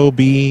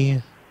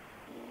 Dobalina,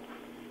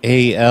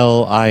 I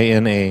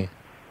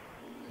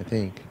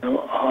think.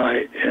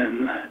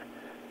 Lina.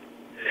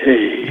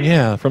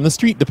 Yeah, from the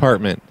street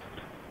department.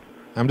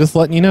 I'm just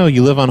letting you know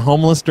you live on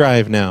Homeless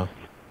Drive now.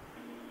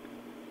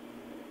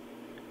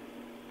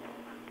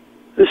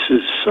 This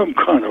is some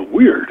kind of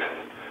weird.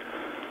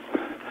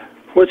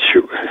 What's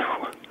your...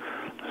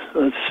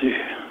 Let's see.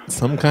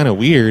 Some kind of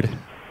weird?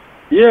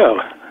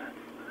 Yeah.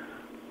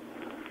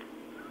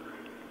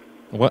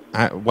 What?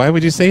 Why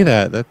would you say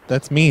that?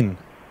 That's mean.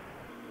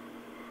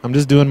 I'm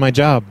just doing my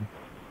job.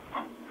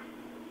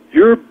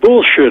 You're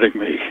bullshitting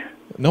me.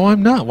 No,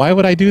 I'm not. Why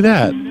would I do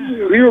that?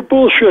 You're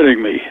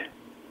bullshitting me.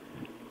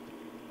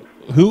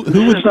 Who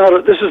this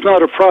is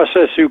not a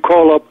process you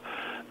call up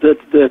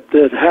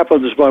that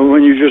happens by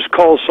when you just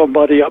call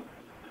somebody up.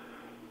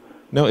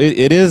 No,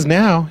 it is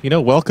now.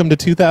 Welcome to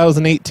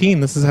 2018.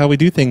 This is how we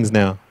do things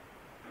now.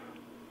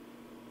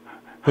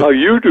 How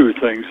you do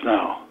things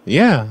now.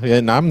 Yeah,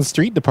 and I'm the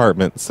street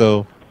department,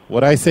 so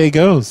what I say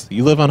goes.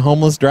 You live on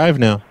Homeless Drive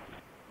now.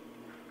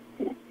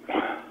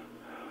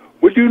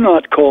 Would you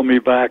not call me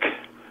back?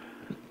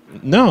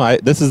 No,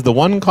 this is the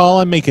one call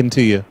I'm making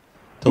to you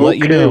to let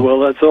you know. Okay, well,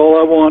 that's all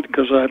I want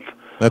because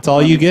that's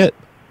all you get.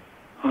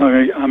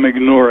 I'm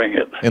ignoring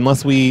it.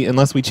 Unless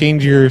we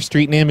change your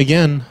street name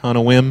again on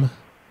a whim,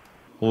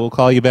 we'll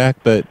call you back.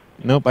 But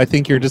nope, I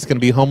think you're just going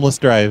to be Homeless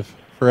Drive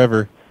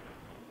forever.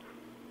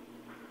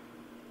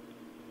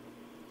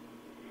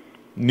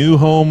 New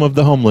home of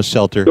the homeless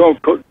shelter.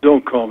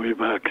 Don't call me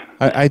back.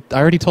 I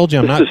already told you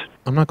I'm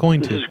not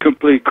going to. This is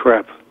complete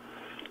crap.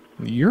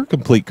 You're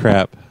complete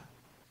crap.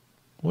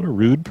 What a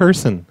rude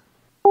person.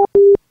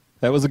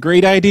 That was a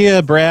great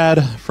idea,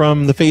 Brad,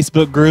 from the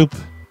Facebook group.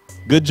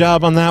 Good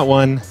job on that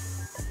one.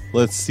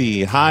 Let's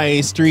see.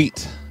 High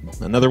Street.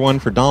 Another one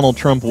for Donald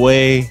Trump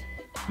Way.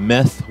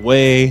 Meth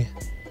Way.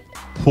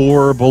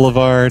 Poor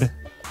Boulevard.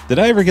 Did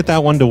I ever get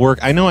that one to work?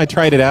 I know I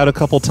tried it out a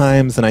couple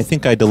times, and I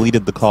think I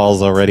deleted the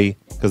calls already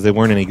because they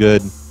weren't any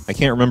good. I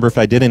can't remember if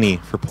I did any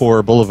for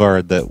Poor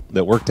Boulevard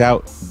that worked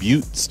out.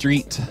 Butte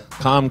Street,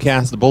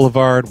 Comcast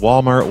Boulevard,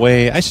 Walmart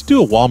Way. I should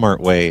do a Walmart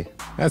Way.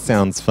 That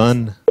sounds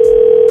fun.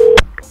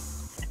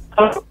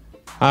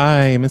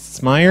 Hi,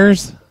 Mrs.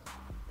 Myers?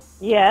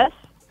 Yes.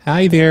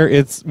 Hi there,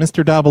 it's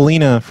Mr.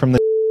 Dabalina from the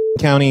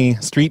County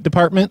Street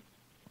Department.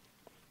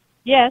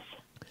 Yes.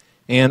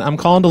 And I'm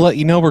calling to let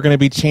you know we're going to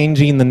be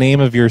changing the name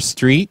of your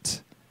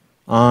street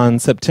on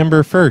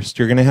September 1st.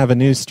 You're going to have a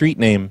new street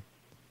name.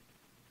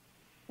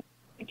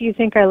 What do you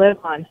think I live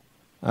on?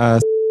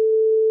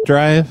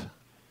 Drive.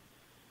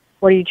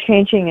 What are you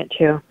changing it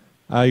to?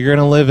 You're going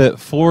to live at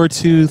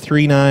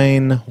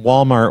 4239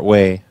 Walmart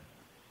Way.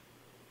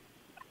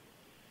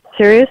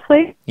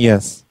 Seriously?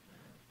 Yes.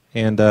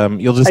 And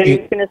you'll just Are you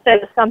going to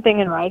send something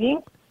in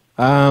writing?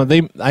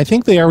 I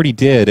think they already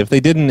did. If they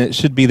didn't, it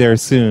should be there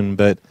soon.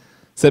 But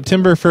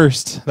September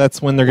 1st,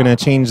 that's when they're going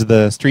to change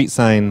the street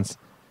signs.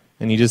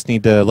 And you just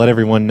need to let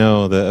everyone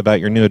know about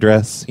your new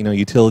address,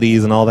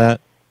 utilities and all that.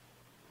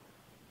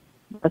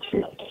 That's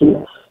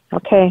ridiculous.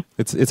 Okay.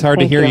 It's hard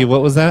to hear you.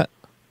 What was that?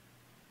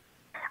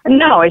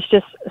 No, it's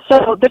just,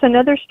 so there's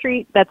another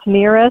street that's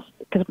near us,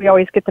 because we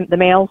always get the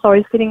mail's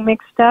always getting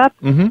mixed up.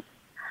 Mm-hmm.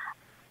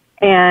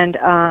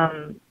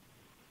 And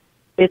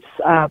it's,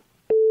 are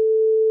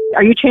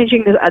you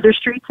changing the other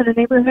streets in the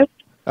neighborhood?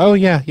 Oh,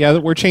 yeah,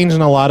 we're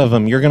changing a lot of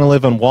them. You're going to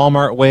live on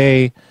Walmart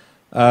Way.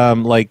 I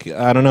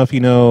don't know if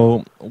you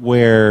know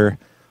where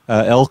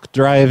Elk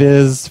Drive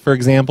is, for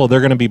example.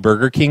 They're going to be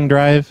Burger King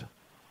Drive.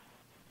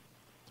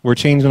 We're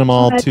changing them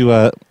all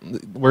to,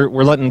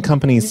 we're letting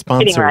companies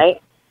sponsor. Kidding,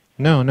 right?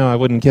 No, I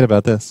wouldn't kid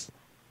about this.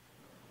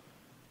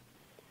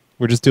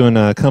 We're just doing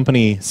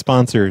company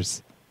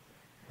sponsors.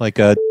 Like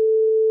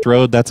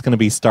Road, that's going to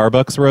be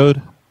Starbucks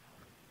Road.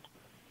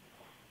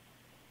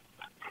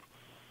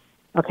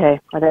 Okay,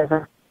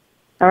 whatever.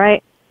 All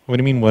right. What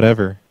do you mean,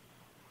 whatever?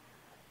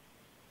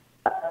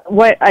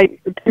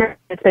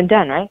 It's been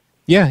done, right?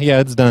 Yeah,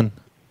 it's done.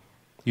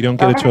 You don't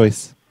get a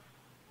choice.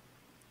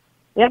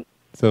 Yep.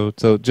 So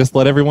just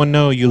let everyone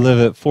know you live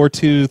at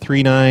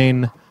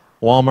 4239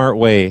 Walmart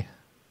Way.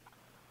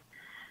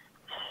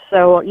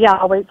 So, yeah,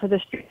 I'll wait for the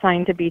street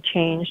sign to be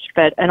changed,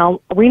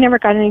 we never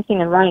got anything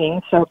in writing,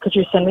 so could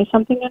you send me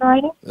something in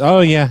writing?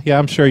 Oh, yeah,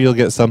 I'm sure you'll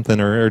get something,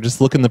 or just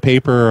look in the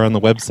paper or on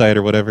the website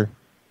or whatever.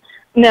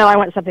 No, I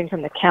want something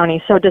from the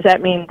county. So does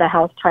that mean the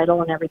house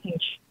title and everything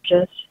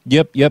changes?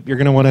 Yep, you're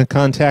going to want to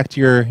contact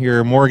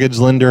your mortgage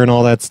lender and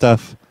all that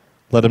stuff.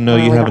 Let them know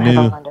you have a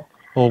new,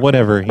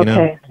 whatever,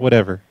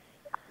 whatever.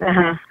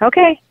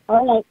 Okay,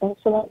 all right,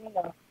 thanks for letting me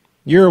know.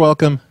 You're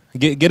welcome.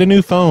 Get a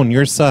new phone.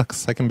 Yours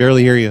sucks. I can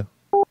barely hear you.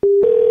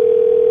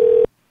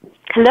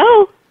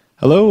 Hello?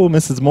 Hello,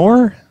 Mrs.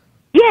 Moore?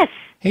 Yes.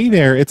 Hey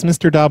there, it's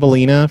Mr.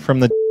 Dabalina from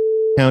the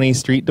County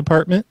Street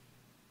Department.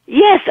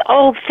 Yes,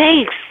 oh,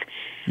 thanks.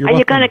 You're Are welcome.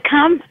 you going to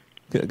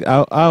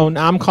come?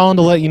 I'm calling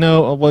to let you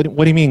know. What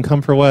do you mean,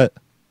 come for what?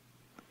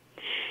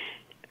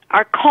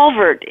 Our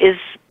culvert is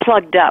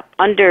plugged up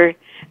under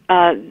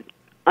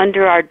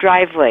our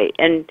driveway,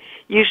 and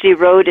usually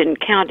road and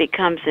county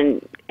comes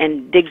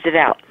and digs it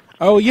out.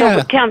 Oh,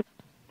 yeah.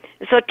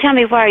 So tell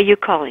me, why are you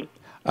calling?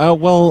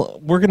 Well,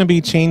 we're going to be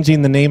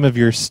changing the name of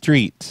your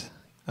street.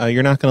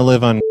 You're not going to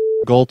live on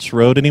Gulch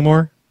Road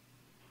anymore?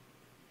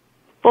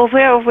 Well,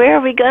 where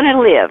are we going to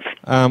live?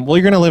 Well,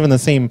 you're going to live in the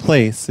same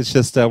place. It's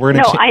just we're going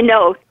to... No, I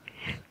know.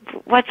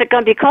 What's it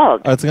going to be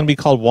called? It's going to be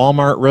called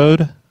Walmart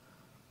Road.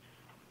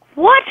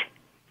 What?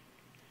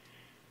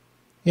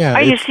 Yeah.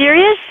 Are you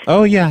serious?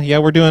 Oh, yeah.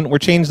 We're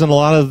changing a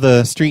lot of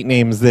the street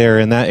names there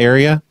in that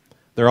area.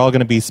 They're all going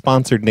to be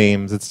sponsored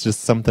names. It's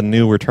just something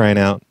new we're trying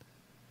out.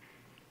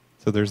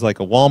 So there's like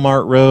a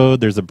Walmart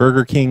Road, there's a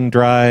Burger King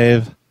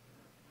Drive.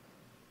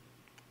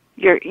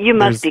 You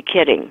must be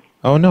kidding.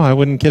 Oh, no, I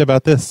wouldn't kid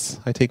about this.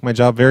 I take my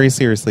job very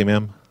seriously,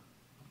 ma'am.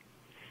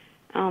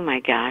 Oh, my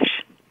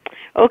gosh.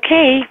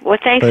 Okay, well,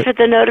 thanks for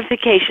the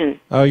notification.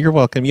 Oh, you're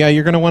welcome. Yeah,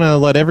 you're going to want to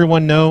let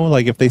everyone know,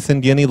 like if they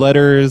send you any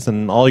letters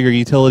and all your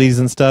utilities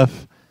and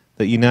stuff,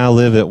 that you now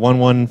live at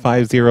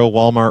 1150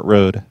 Walmart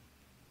Road.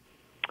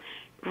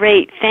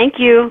 Great, thank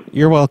you.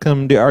 You're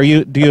welcome. Do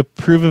you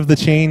approve of the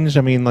change?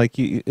 I mean, like,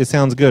 it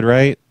sounds good,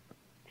 right?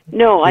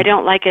 No, I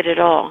don't like it at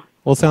all.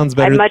 Well, it sounds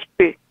better.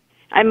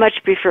 I much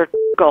prefer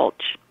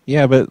Gulch.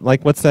 Yeah, but,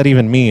 like, what's that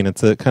even mean?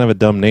 It's a kind of a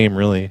dumb name,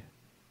 really.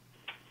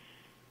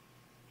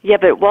 Yeah,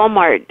 but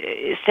Walmart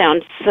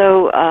sounds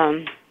so,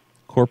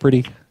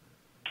 Corporate-y?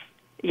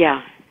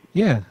 Yeah.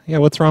 Yeah,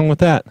 what's wrong with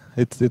that?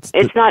 It's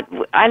not,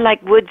 I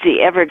like woodsy,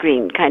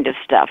 evergreen kind of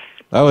stuff.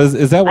 Oh,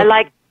 is that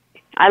what...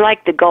 I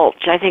like the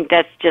Gulch. I think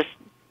that's just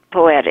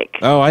poetic.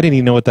 Oh, I didn't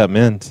even know what that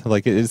meant.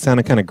 Like, it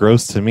sounded kind of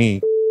gross to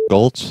me.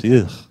 Gulch?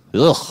 Ugh.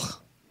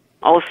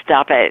 Oh,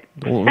 stop it.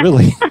 Well,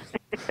 really?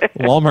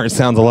 Walmart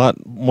sounds a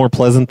lot more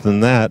pleasant than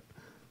that.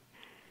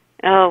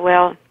 Oh,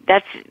 well,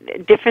 that's a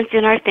difference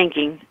in our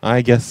thinking.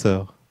 I guess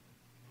so.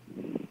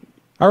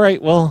 All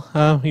right,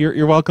 well,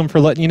 you're welcome for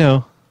letting you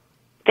know.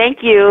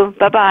 Thank you.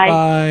 Bye-bye.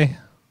 Bye.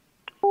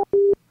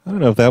 I don't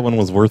know if that one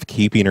was worth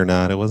keeping or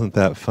not. It wasn't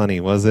that funny,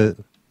 was it?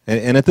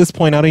 And at this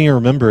point, I don't even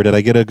remember. Did I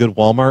get a good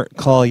Walmart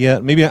call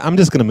yet? Maybe I'm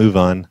just going to move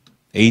on.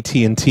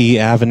 AT&T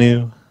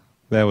Avenue.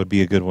 That would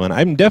be a good one.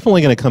 I'm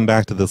definitely going to come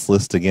back to this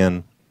list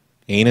again.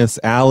 Anus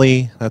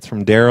Alley. That's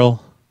from Daryl.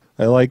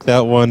 I like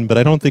that one, but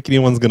I don't think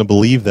anyone's going to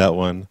believe that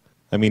one.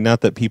 I mean,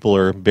 not that people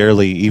are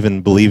barely even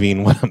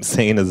believing what I'm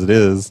saying as it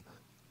is.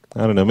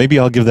 I don't know. Maybe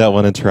I'll give that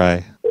one a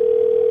try.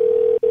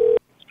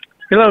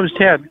 Hello, it's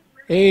Ted.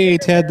 Hey,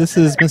 Ted. This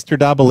is Mr.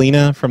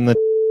 Dabalina from the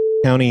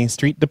County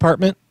Street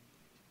Department.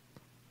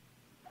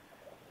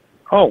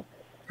 Oh.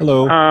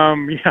 Hello.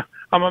 Yeah,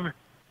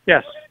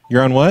 yes.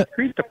 You're on what?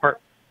 Street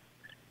department.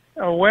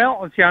 Well,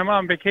 let's see, I'm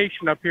on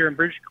vacation up here in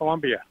British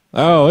Columbia.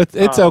 Oh,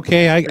 it's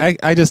okay.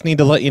 I just need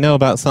to let you know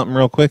about something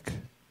real quick.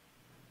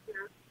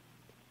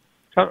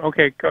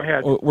 Okay, go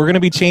ahead. We're going to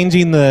be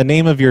changing the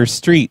name of your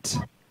street.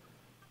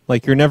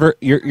 Like you're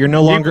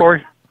no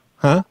longer.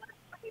 Huh?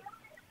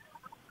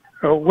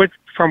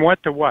 From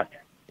what to what?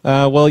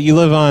 Well, you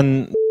live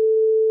on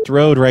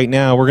road right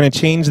now. We're going to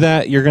change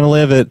that. You're going to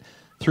live at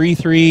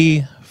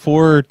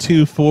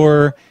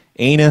 33424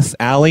 Anus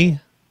Alley.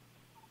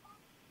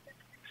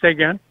 Say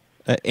again?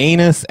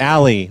 Anus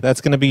Alley.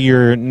 That's going to be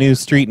your new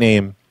street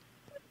name.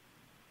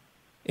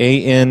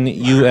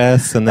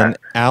 ANUS and then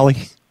Alley.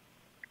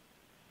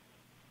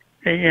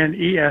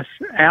 ANES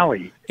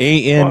Alley.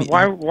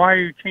 Why are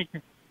you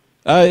changing?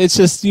 It's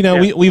just,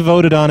 we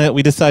voted on it.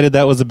 We decided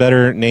that was a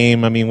better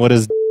name. I mean, what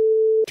does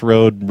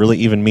road really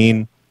even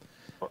mean?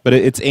 But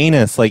it's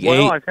anus, like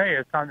I tell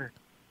you, it's on.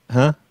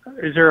 Huh?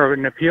 Is there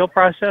an appeal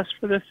process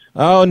for this?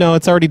 Oh, no,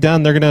 it's already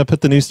done. They're going to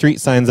put the new street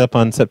signs up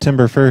on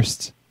September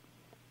 1st.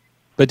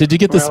 But did you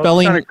get the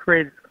spelling?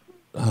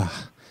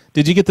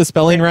 Did you get the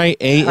spelling right?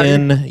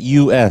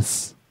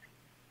 ANUS.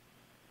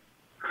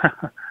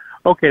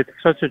 Okay,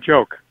 so it's a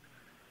joke.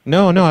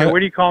 No. Okay, what are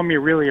you calling me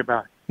really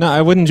about? No,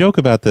 I wouldn't joke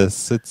about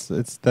this.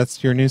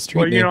 That's your new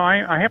street name. Well,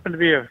 I happen to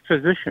be a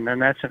physician,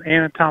 and that's an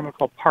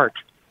anatomical part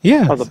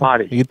of the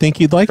body. You'd think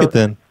you'd like it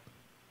then.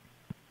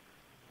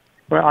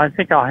 Well, I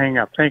think I'll hang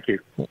up. Thank you.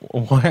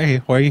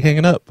 Why are you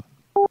hanging up?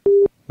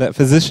 That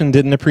physician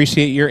didn't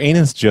appreciate your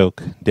anus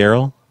joke,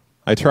 Daryl.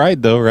 I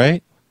tried, though,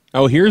 right?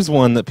 Oh, here's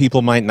one that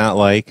people might not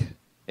like.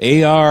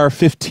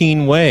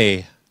 AR-15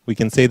 Way. We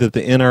can say that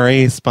the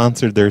NRA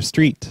sponsored their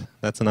street.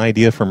 That's an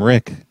idea from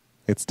Rick.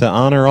 It's to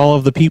honor all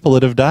of the people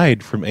that have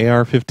died from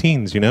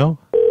AR-15s,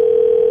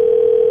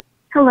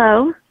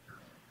 Hello.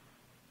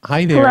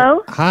 Hi there.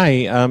 Hello.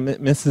 Hi,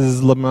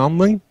 Mrs.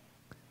 Lamomling.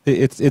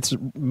 It's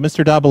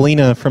Mr.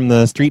 Dabalina from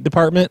the street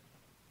department.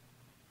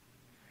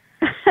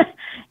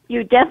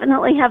 You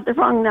definitely have the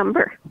wrong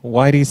number.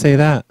 Why do you say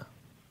that?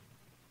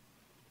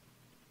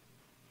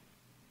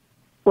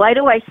 Why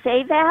do I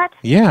say that?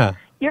 Yeah.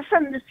 You're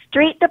from the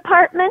street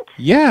department?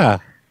 Yeah.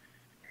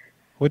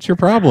 What's your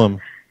problem?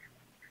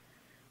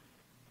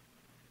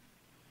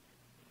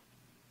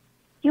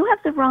 You have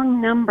the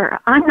wrong number.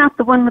 I'm not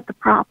the one with the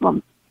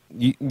problem.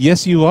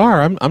 Yes, you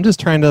are. I'm just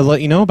trying to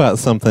let you know about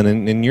something,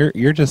 and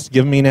you're just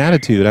giving me an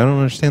attitude. I don't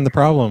understand the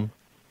problem.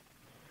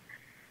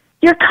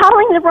 You're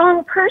calling the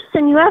wrong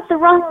person. You have the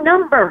wrong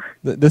number.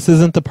 This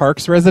isn't the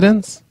Parks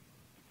residence?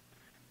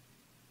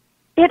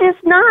 It is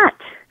not.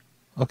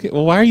 Okay,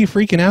 well, why are you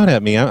freaking out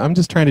at me? I'm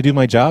just trying to do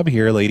my job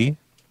here, lady.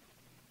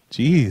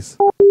 Jeez.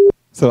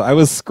 So I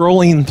was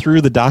scrolling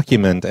through the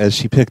document as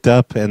she picked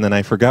up, and then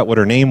I forgot what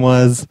her name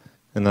was,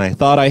 and then I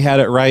thought I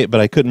had it right,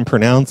 but I couldn't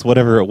pronounce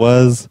whatever it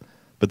was.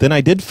 But then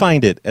I did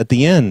find it at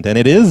the end, and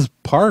it is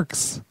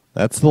Parks.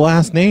 That's the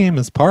last name,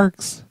 is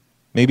Parks.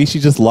 Maybe she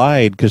just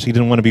lied because she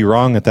didn't want to be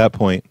wrong at that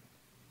point,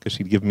 because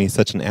she'd give me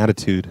such an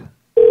attitude.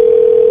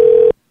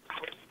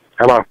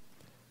 Hello.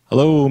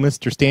 Hello,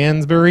 Mr.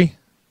 Stansbury?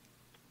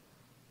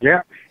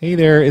 Yeah. Hey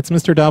there, it's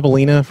Mr.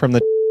 Dabalina from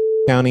the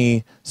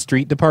County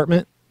Street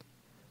Department.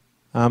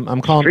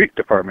 I'm calling. Street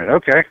Department,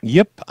 okay.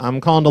 Yep,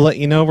 I'm calling to let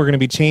you know we're going to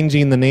be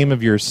changing the name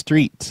of your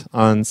street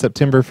on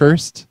September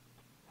 1st.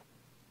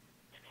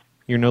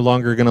 You're no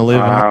longer going to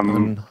live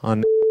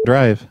on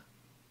Drive.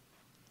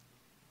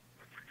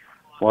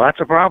 Well,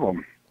 that's a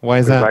problem. Why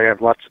is that? I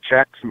have lots of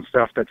checks and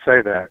stuff that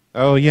say that.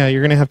 Oh, yeah,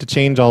 you're going to have to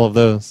change all of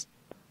those.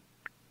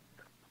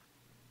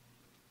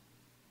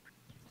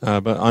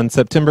 But on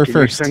September 1st.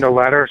 Can you send a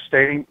letter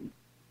stating...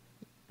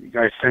 You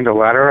guys send a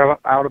letter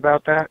out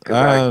about that?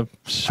 'Cause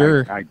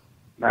sure.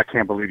 I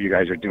can't believe you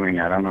guys are doing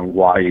that. I don't know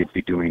why you'd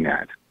be doing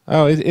that.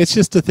 Oh, it's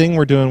just a thing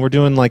we're doing. We're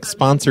doing like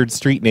sponsored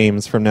street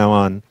names from now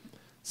on.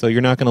 So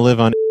you're not going to live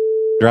on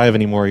Drive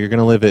anymore. You're going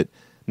to live at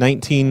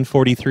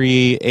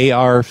 1943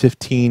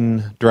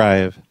 AR-15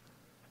 Drive.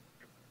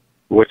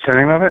 What's the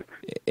name of it?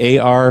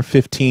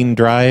 AR-15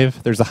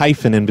 Drive. There's a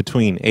hyphen in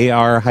between.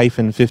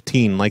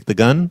 AR-15, like the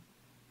gun.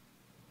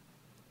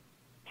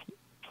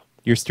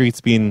 Your street's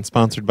being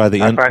sponsored by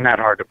the... I find that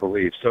hard to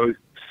believe. So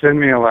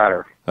send me a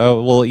letter.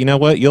 Oh, well, you know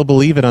what? You'll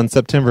believe it on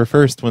September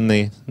 1st when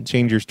they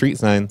change your street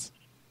signs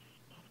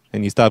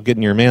and you stop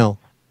getting your mail.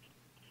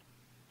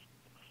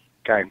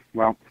 Okay,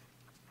 well,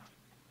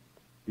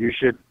 you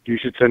should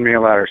send me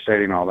a letter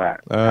stating all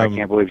that. I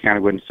can't believe you kind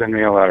of wouldn't send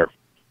me a letter.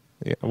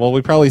 Yeah, well,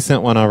 we probably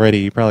sent one already.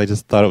 You probably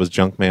just thought it was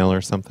junk mail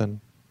or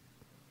something.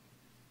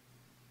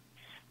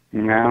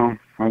 No,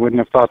 I wouldn't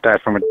have thought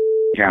that from a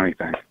county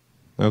thing.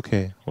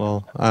 Okay,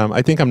 well,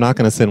 I think I'm not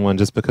going to send one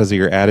just because of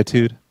your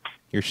attitude,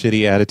 your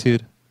shitty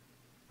attitude.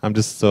 I'm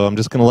just going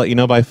to let you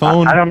know by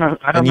phone. I don't know.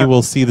 And you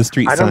will see the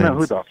street signs. I don't know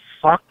who the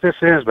fuck this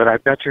is, but I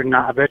bet you're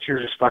not. I bet you're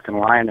just fucking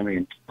lying to me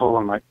and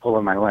pulling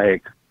my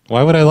leg.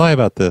 Why would I lie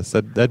about this?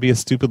 That'd be a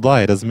stupid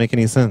lie. It doesn't make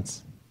any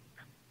sense.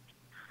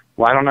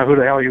 Well, I don't know who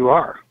the hell you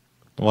are.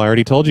 Well, I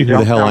already told you who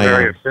the hell I am. You don't sound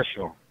very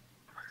official.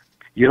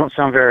 You don't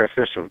sound very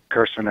official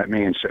cursing at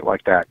me and shit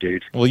like that,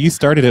 dude. Well, you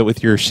started it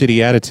with your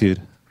shitty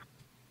attitude.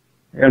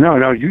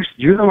 No,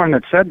 you're the one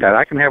that said that.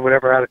 I can have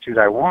whatever attitude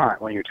I want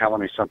when you're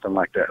telling me something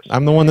like this.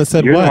 I'm the one that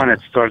said you're what? You're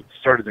the one that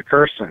started the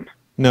cursing.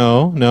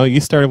 No,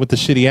 you started with the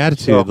shitty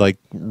attitude, like,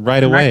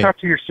 right away. Can I talk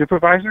to your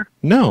supervisor?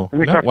 No.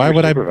 Why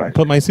would I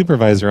put my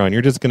supervisor on?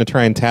 You're just going to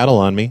try and tattle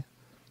on me.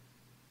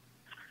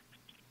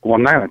 Well,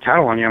 I'm not going to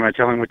tattle on you. I'm going to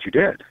tell him what you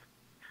did.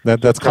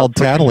 That's called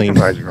tattling.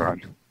 Supervisor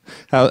on.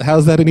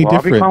 How's that any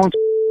different? I'll be calling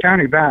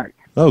county back.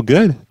 Oh,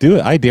 good. Do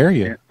it. I dare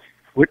you. Yeah.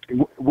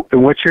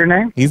 What's your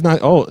name? He's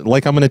not. Oh,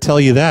 like I'm going to tell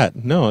you that.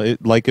 No,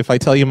 like if I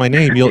tell you my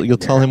name, you'll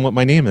tell him what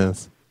my name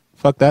is.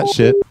 Fuck that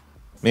shit.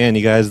 Man,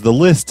 you guys, the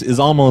list is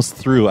almost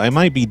through. I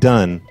might be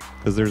done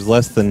because there's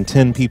less than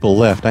 10 people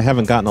left. I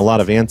haven't gotten a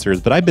lot of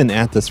answers, but I've been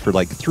at this for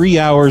like 3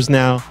 hours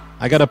now.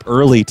 I got up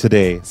early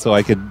today so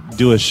I could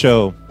do a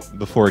show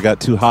before it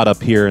got too hot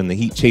up here and the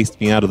heat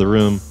chased me out of the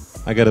room.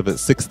 I got up at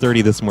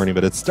 6:30 this morning,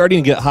 but it's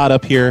starting to get hot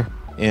up here.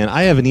 And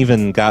I haven't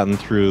even gotten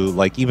through,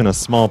 like, even a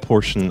small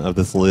portion of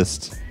this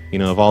list,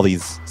 of all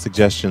these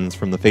suggestions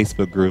from the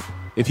Facebook group.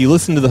 If you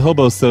listen to the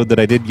Hobosode that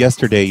I did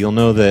yesterday, you'll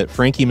know that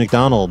Frankie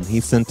McDonald, he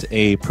sent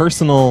a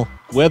personal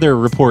weather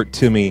report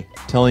to me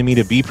telling me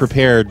to be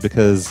prepared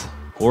because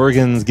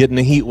Oregon's getting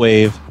a heat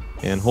wave.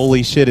 And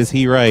holy shit, is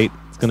he right.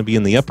 It's going to be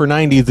in the upper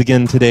 90s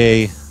again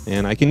today.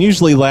 And I can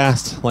usually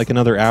last like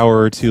another hour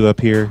or two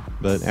up here.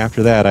 But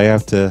after that, I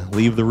have to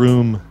leave the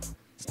room.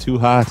 It's too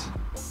hot.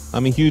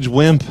 I'm a huge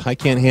wimp. I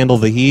can't handle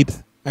the heat.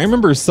 I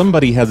remember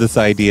somebody had this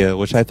idea,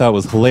 which I thought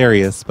was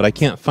hilarious, but I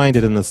can't find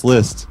it in this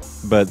list.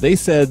 But they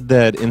said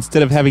that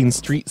instead of having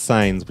street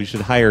signs, we should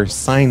hire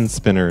sign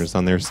spinners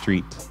on their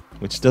street,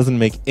 which doesn't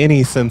make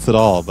any sense at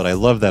all, but I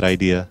love that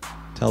idea.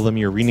 Tell them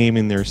you're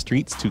renaming their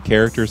streets to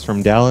characters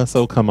from Dallas?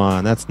 Oh, come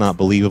on, that's not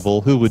believable.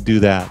 Who would do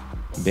that?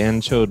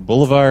 Banchode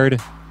Boulevard.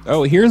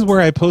 Oh, here's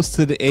where I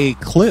posted a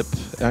clip.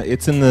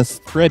 It's in this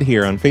thread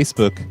here on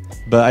Facebook.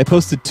 But I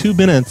posted 2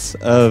 minutes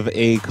of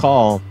a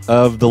call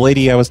of the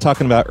lady I was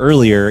talking about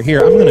earlier. Here,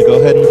 I'm going to go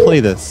ahead and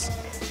play this.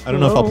 I don't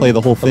know if I'll play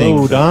the whole thing.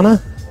 Hello,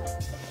 Donna?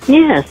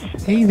 Yes.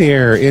 Hey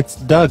there, it's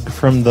Doug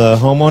from the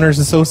Homeowners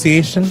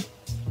Association.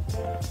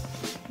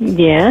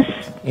 Yes.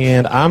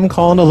 And I'm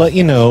calling to let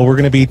you know we're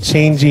going to be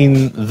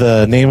changing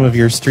the name of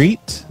your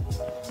street.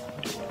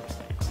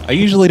 I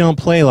usually don't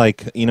play,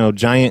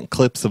 giant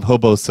clips of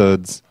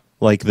Hobosodes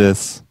like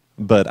this.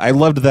 But I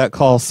loved that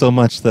call so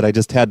much that I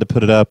just had to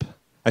put it up.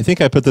 I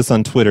think I put this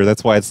on Twitter.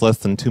 That's why it's less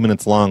than 2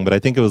 minutes long, but I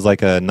think it was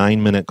like a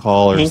 9-minute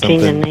call or something.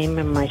 Changing the name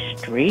of my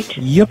street?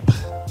 Yep.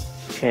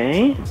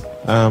 Okay.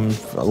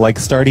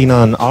 Starting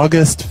on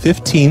August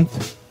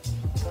 15th,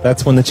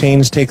 that's when the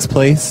change takes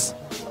place.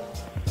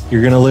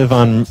 You're going to live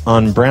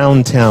on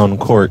Browntown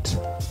Court.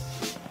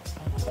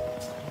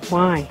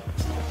 Why?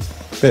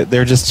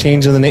 They're just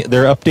changing the name.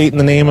 They're updating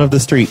the name of the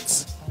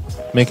streets,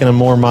 making them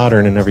more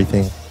modern and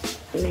everything.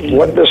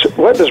 What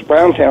does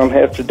Browntown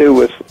have to do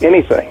with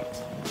anything?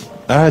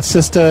 It's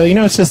just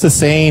it's just a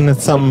saying.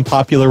 It's something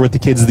popular with the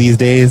kids these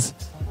days.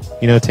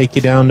 Take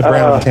you down to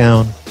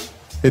Browntown.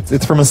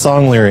 It's from a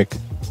song lyric.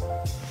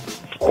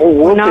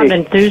 Oh, I'm not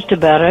enthused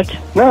about it.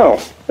 No,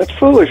 that's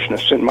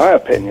foolishness, in my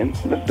opinion.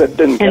 That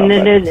didn't count.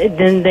 And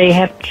then they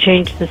have to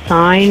change the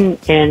sign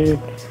and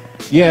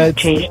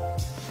change.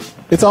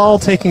 It's all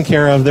taken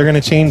care of. They're going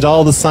to change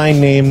all the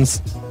sign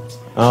names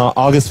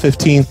August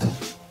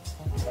 15th.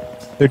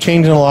 They're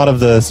changing a lot of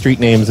the street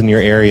names in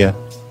your area.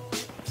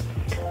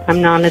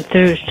 I'm not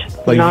enthused.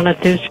 I'm not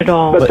enthused at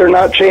all. But they're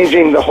not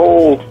changing the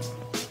whole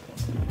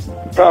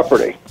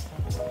property.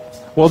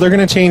 Well, they're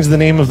going to change the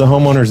name of the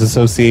homeowners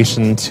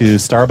association to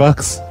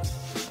Starbucks.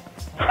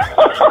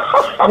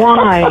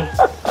 Why?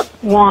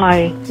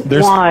 Why?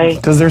 Why?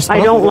 Because I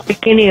don't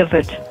like any of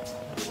it.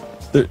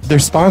 They're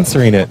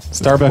sponsoring it.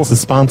 Starbucks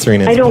is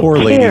sponsoring it. I don't Poor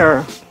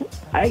care.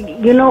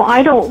 lady.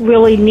 I don't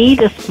really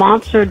need a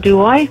sponsor,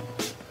 do I?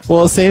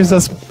 Well, it saves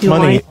us money. Do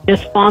I need a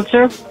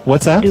sponsor?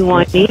 What's that? Do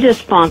I need a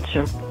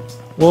sponsor?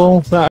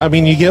 Well, I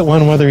mean, you get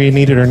one whether you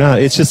need it or not.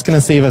 It's just going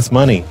to save us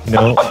money, you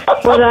know.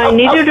 Whether I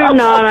need it or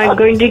not, I'm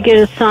going to get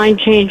a sign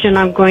change and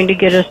I'm going to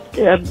get a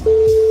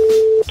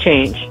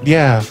change.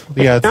 Yeah.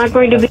 It's not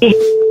going to be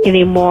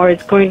anymore.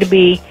 It's going to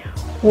be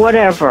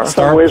whatever. It's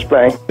going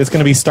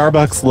to be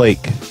Starbucks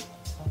Lake.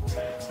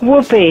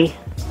 Whoopee.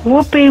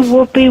 Whoopee,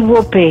 whoopee,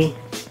 whoopee.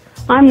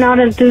 I'm not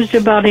enthused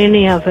about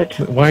any of it.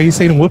 Why are you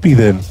saying whoopee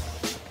then?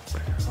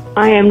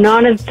 I am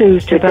not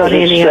enthused about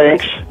any of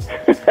it.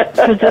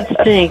 Because it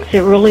stinks.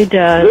 It really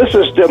does. This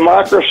is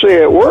democracy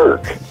at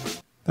work.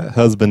 That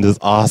husband is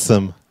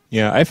awesome.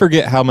 Yeah, I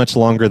forget how much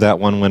longer that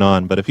one went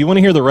on, but if you want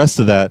to hear the rest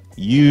of that,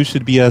 you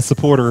should be a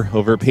supporter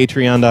over at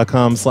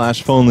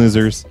patreon.com/phone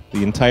losers.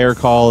 The entire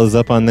call is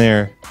up on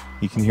there.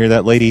 You can hear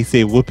that lady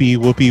say whoopee,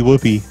 whoopee,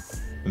 whoopee.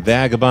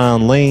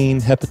 Vagabond Lane,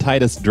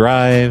 Hepatitis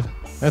Drive.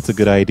 That's a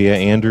good idea,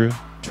 Andrew.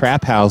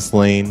 Trap House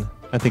Lane.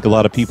 I think a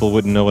lot of people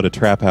wouldn't know what a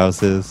trap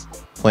house is.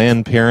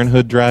 Planned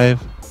Parenthood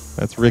Drive.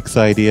 That's Rick's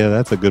idea.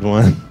 That's a good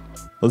one.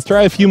 Let's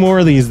try a few more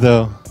of these,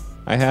 though.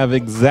 I have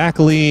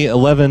exactly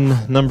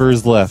 11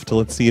 numbers left.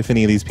 Let's see if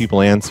any of these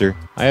people answer.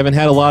 I haven't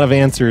had a lot of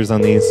answers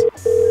on these.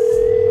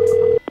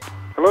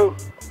 Hello?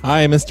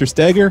 Hi, Mr.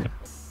 Steger.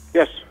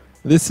 Yes.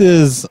 This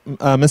is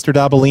Mr.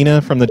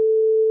 Dabalina from the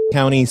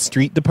County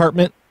Street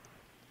Department.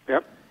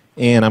 Yep.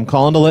 And I'm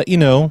calling to let you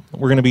know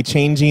we're going to be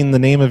changing the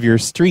name of your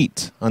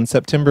street on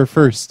September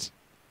 1st.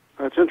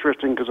 That's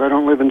interesting because I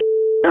don't live in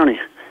county.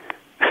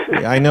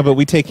 I know, but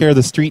we take care of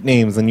the street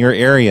names in your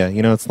area.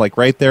 You know, it's like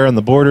right there on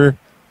the border.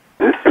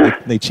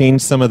 They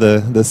changed some of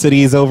the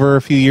cities over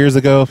a few years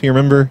ago, if you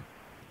remember.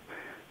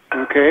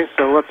 Okay,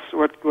 so what's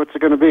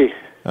it going to be?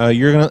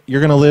 You're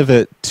gonna live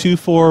at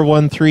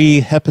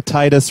 2413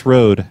 Hepatitis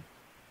Road.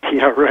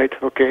 Yeah, right.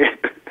 Okay.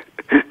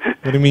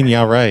 What do you mean,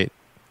 yeah, right?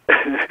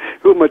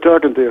 Who am I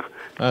talking to?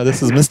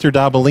 This is Mr.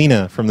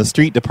 Dabalina from the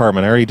Street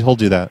Department. I already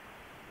told you that.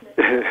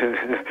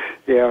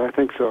 Yeah, I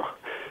think so.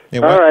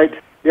 Yeah, all right.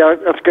 Yeah,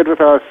 that's good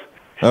with us.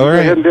 All right. Go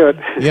ahead and do it.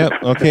 Yep.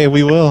 Okay,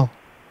 we will.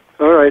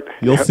 All right.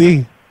 You'll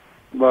see.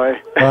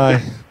 Bye.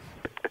 Bye.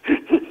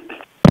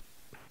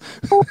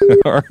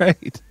 All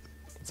right.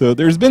 So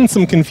there's been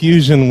some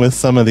confusion with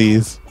some of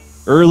these.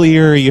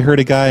 Earlier, you heard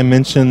a guy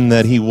mention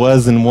that he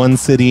was in one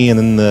city and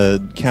then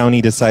the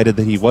county decided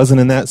that he wasn't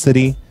in that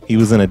city. He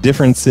was in a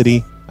different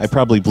city. I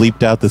probably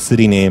bleeped out the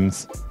city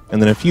names.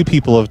 And then a few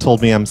people have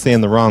told me I'm saying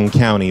the wrong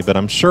county, but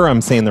I'm sure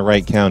I'm saying the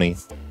right county.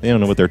 They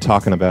don't know what they're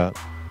talking about,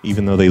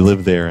 even though they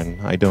live there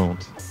and I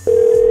don't.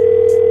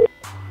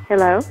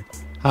 Hello?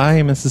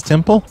 Hi, Mrs.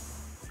 Temple?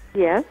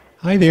 Yes?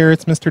 Hi there,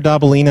 it's Mr.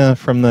 Dabalina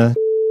from the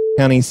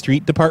County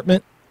Street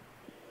Department.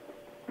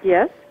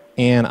 Yes?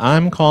 And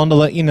I'm calling to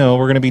let you know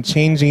we're going to be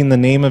changing the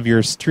name of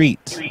your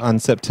street on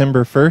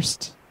September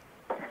 1st.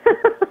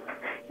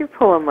 You're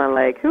pulling my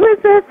leg. Who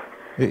is this?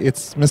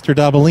 It's Mr.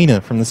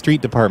 Dabalina from the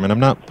Street Department. I'm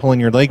not pulling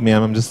your leg,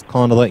 ma'am. I'm just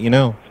calling to let you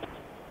know.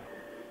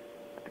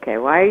 Okay,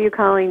 why are you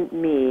calling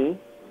me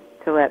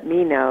to let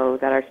me know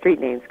that our street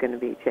name's going to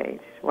be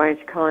changed? Why aren't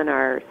you calling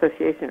our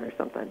association or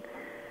something?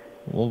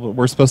 Well,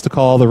 we're supposed to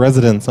call all the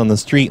residents on the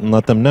street and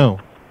let them know.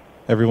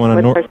 Everyone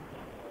on North.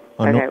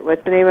 Okay,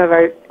 what's the name of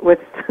our?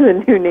 What's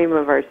the new name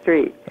of our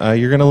street?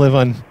 You're gonna live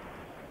on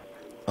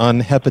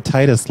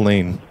Hepatitis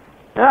Lane.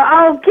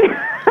 Oh,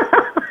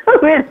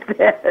 who is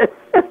this?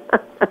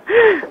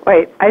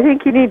 Wait, I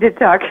think you need to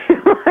talk to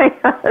my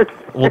husband.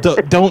 Well,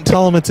 don't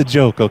tell him it's a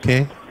joke,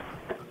 okay?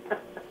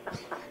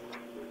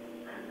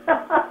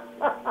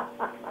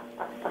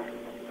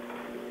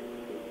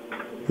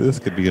 This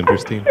could be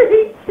interesting.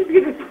 He's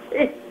going to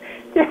change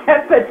to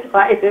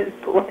Hepatitis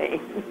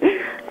Lane.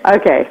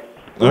 Okay.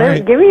 All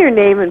right. Give me your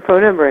name and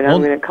phone number, and I'm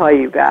going to call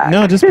you back.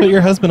 No, just put your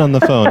husband on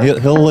the phone.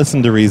 He'll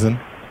listen to reason.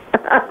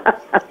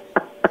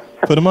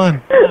 Put him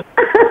on.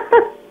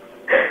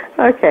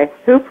 Okay.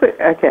 Who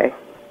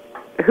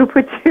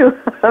put you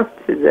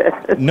up to this?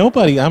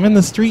 Nobody. I'm in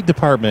the street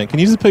department. Can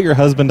you just put your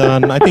husband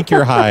on? I think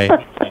you're high.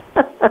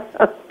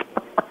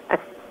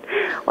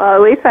 Well,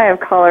 at least I have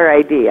caller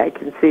ID. I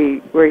can see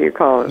where you're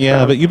calling from.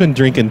 Yeah, but you've been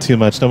drinking too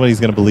much. Nobody's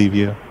going to believe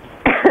you.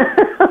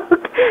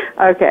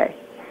 Okay.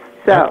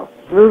 So,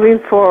 moving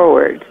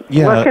forward,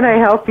 what can I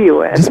help you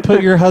with? Just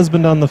put your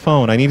husband on the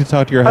phone. I need to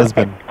talk to your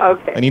husband.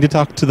 Okay. I need to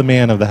talk to the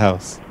man of the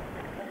house.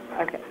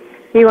 Okay.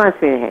 He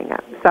wants me to hang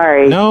up.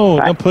 Sorry. No,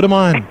 put him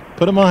on.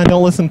 Put him on.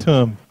 Don't listen to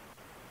him.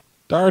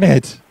 Darn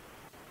it.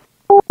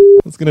 I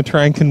was going to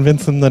try and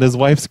convince him that his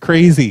wife's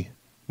crazy.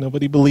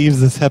 Nobody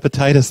believes this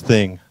hepatitis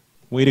thing.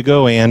 Way to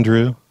go,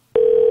 Andrew.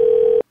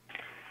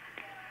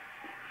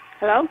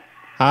 Hello?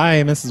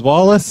 Hi, Mrs.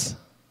 Wallace.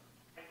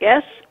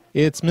 Yes?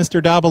 It's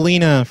Mr.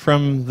 Dabalina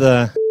from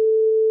the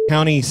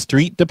county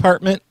street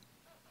department.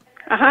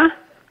 Uh-huh.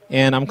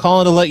 And I'm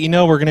calling to let you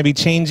know we're going to be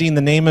changing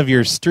the name of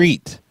your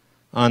street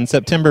on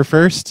September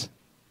 1st.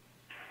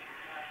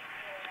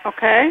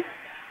 Okay.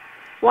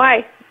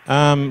 Why?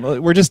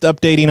 We're just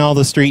updating all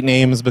the street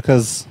names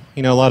because,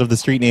 a lot of the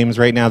street names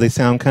right now, they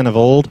sound kind of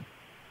old.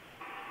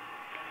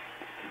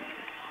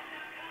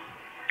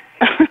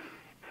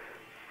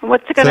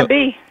 What's it going to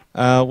be?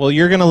 Well,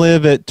 you're going to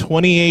live at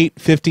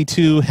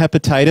 2852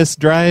 Hepatitis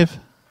Drive.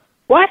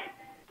 What?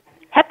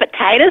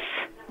 Hepatitis?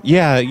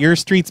 Yeah, your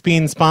street's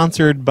being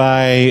sponsored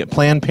by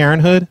Planned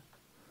Parenthood.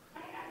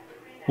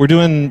 We're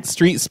doing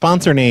street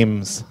sponsor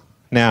names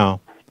now.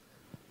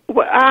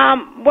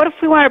 What if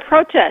we want to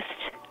protest?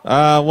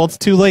 Well, it's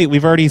too late.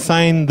 We've already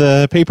signed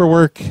the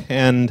paperwork,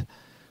 and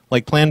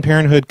Planned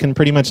Parenthood can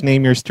pretty much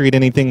name your street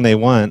anything they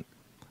want.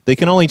 They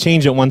can only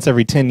change it once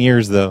every 10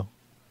 years, though.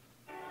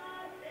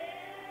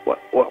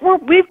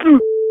 We've been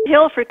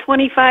Hill for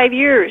 25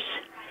 years.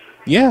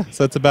 Yeah,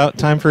 so it's about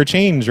time for a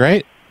change,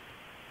 right?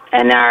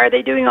 And are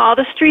they doing all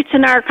the streets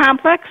in our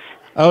complex?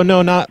 Oh,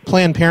 no, not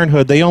Planned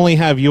Parenthood. They only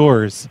have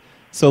yours.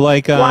 So,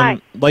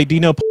 Why? do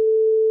you know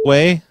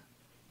Way?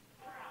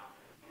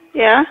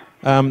 Yeah.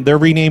 They're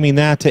renaming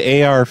that to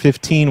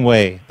AR-15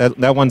 Way.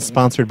 That one's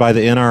sponsored by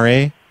the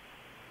NRA.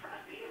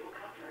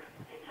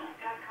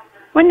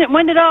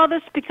 When did all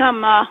this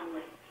become...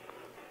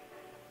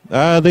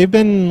 We've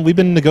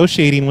been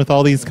negotiating with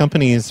all these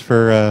companies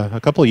for a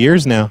couple of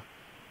years now.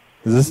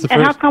 Is this the first?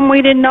 And how come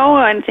we didn't know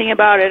anything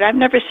about it? I've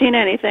never seen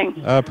anything.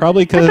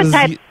 Probably because...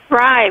 Hepatitis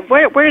Drive.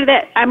 Where did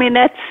that... I mean,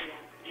 that's...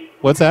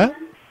 What's that?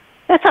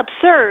 That's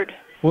absurd.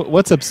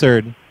 What's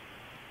absurd?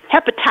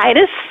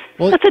 Hepatitis?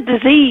 Well, that's a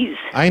disease.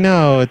 I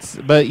know,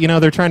 but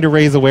they're trying to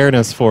raise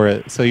awareness for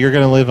it. So you're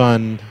going to live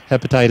on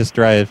Hepatitis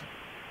Drive.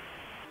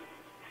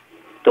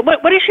 So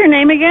what is your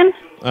name again?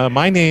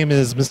 My name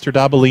is Mr.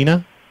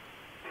 Dabalina.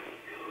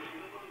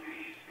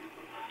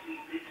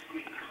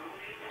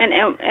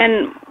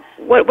 And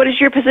what is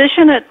your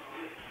position at?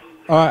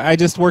 I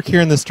just work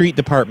here in the street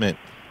department.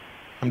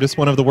 I'm just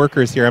one of the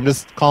workers here. I'm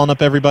just calling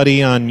up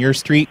everybody on your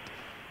street,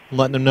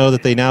 letting them know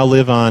that they now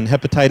live on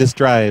Hepatitis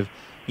Drive.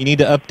 You need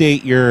to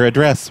update your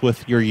address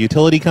with your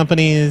utility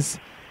companies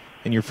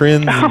and your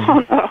friends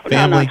and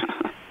family. No.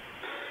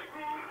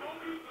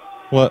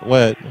 What?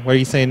 Why are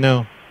you saying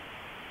no?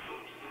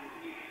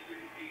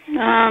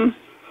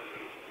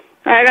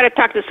 I got to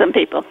talk to some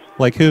people.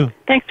 Like who?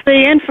 Thanks for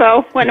the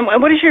info.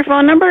 What is your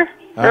phone number?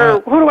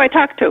 Or who do I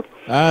talk to?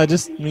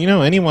 Just,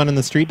 anyone in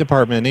the street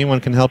department. Anyone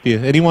can help you.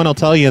 Anyone will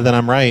tell you that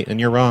I'm right and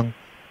you're wrong.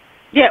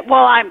 Yeah,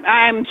 well,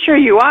 I'm sure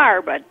you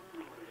are, but...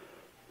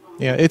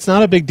 Yeah, it's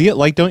not a big deal.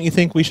 Don't you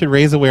think we should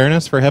raise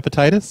awareness for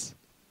hepatitis?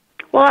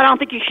 Well, I don't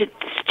think you should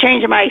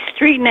change my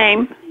street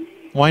name.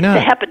 Why not?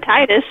 To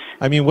hepatitis.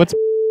 I mean, what's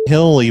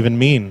Hill even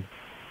mean?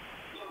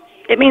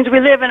 It means we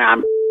live in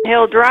on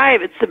Hill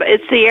Drive. It's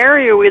the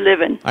area we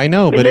live in. I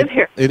know, we but live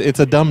here. It's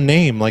a dumb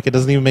name. It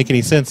doesn't even make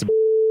any sense.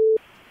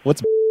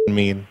 What's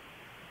mean?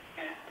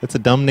 It's a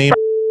dumb name.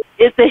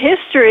 It's the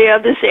history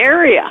of this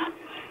area.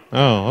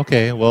 Oh,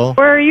 okay. Well,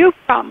 where are you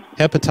from?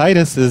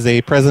 Hepatitis is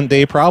a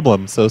present-day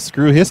problem, so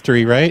screw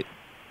history, right?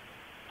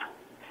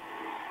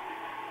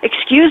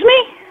 Excuse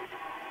me?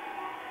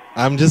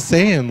 I'm just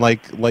saying,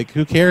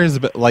 who cares?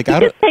 But I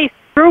don't say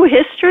screw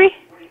history.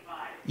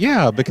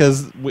 Yeah,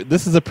 because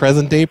this is a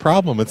present-day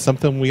problem. It's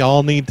something we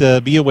all need to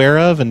be aware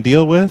of and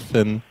deal with.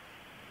 And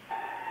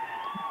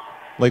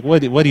what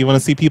do you want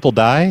to see people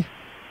die?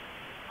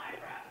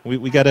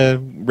 We got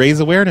to raise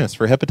awareness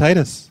for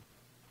hepatitis.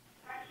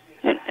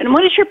 And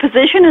what is your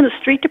position in the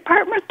street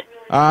department?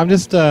 I'm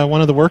just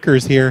one of the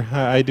workers here.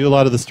 I do a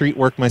lot of the street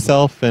work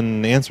myself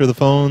and answer the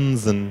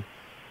phones and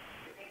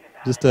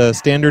just a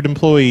standard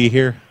employee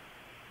here.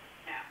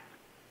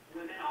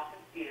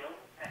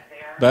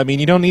 But, I mean,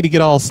 you don't need to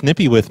get all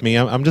snippy with me.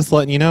 I'm just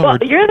letting you know. Well,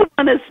 you're the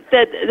one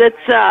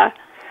that's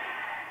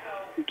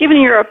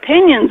giving your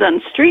opinions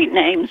on street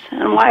names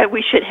and why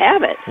we should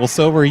have it. Well,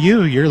 so were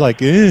you. You're like,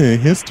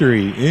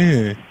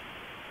 history,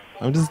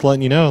 I'm just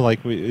letting you know,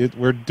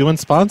 we're doing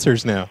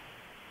sponsors now.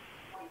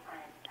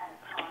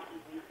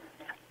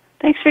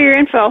 Thanks for your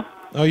info.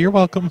 Oh, you're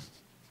welcome.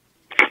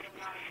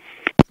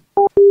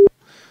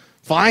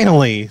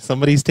 Finally,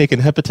 somebody's taking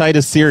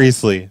hepatitis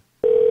seriously.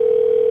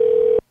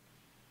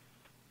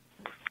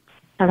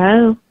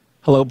 Hello.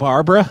 Hello,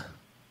 Barbara.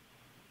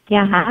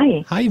 Yeah,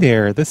 hi. Hi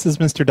there. This is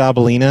Mr.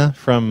 Dabalina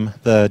from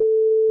the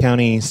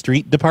county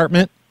street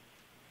department.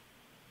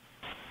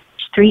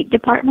 Street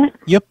department?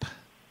 Yep.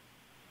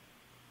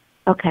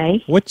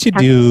 Okay. What you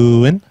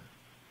doing?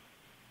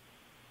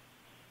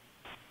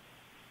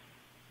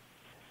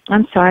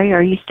 I'm sorry,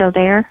 are you still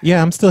there?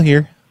 Yeah, I'm still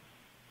here.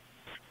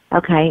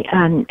 Okay,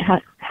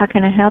 how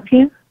can I help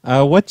you?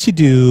 What you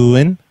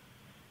doing?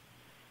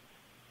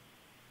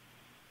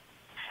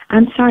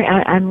 I'm sorry,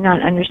 I'm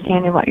not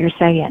understanding what you're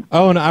saying.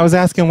 Oh, no, I was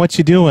asking what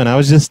you doing. I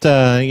was just,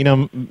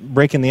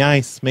 breaking the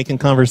ice, making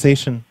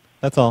conversation.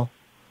 That's all.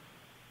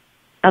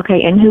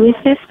 Okay, and who is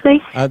this,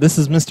 please? This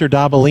is Mr.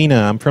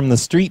 Dabalina. I'm from the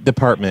street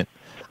department.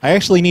 I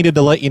actually needed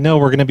to let you know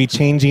we're going to be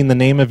changing the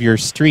name of your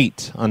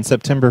street on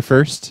September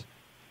 1st.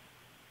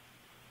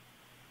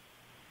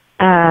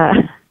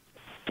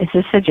 Is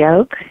this a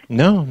joke?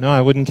 No, I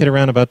wouldn't kid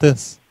around about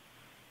this.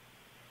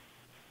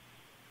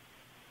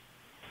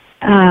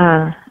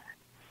 And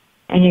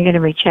you're going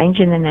to be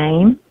changing the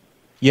name?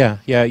 Yeah,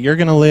 you're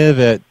going to live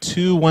at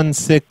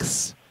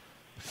 216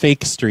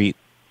 Fake Street.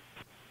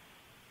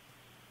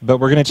 But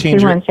we're going to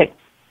change 216.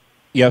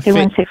 Yeah,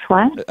 216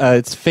 what?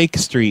 It's Fake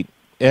Street,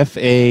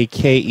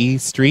 Fake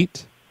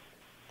Street.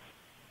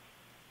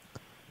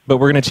 But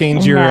we're going to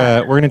change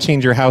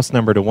your house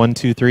number to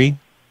 123.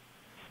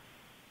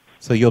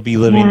 So you'll be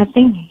living. Yeah, I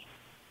think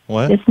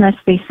what? This must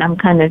be some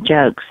kind of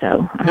joke.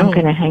 So I'm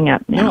going to hang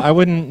up now. No, I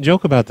wouldn't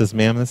joke about this,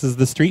 ma'am. This is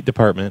the street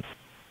department.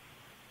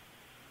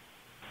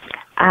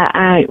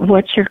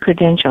 What's your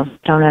credentials?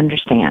 Don't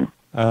understand.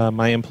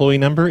 My employee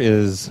number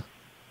is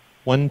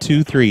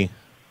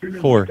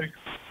 1234.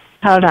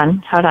 Hold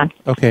on.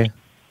 Okay.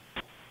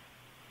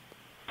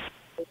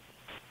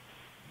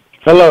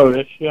 Hello,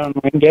 this is John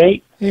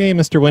Wingate. Hey,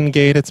 Mr.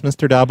 Wingate. It's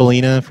Mr.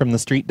 Dabalina from the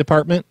street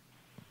department.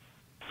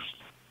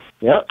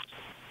 Yep.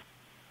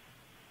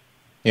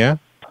 Yeah?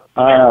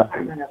 Down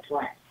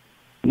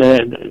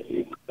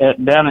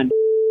in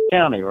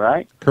county,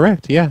 right?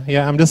 Correct, yeah.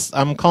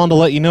 I'm calling to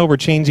let you know we're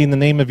changing the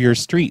name of your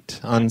street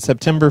on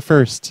September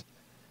 1st.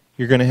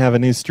 You're going to have a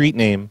new street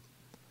name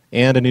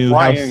and a new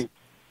house.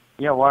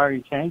 Why are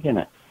you changing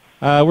it?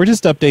 We're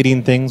just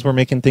updating things. We're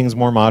making things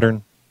more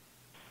modern.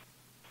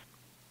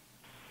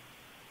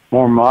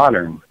 More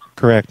modern?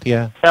 Correct,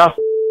 yeah. South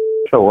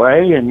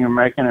away and you're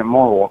making it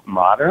more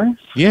modern?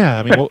 Yeah,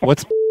 I mean,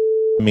 what's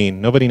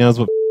mean? Nobody knows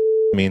what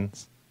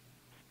means.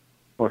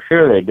 Well,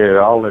 sure they do.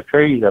 All the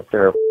trees up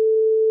there are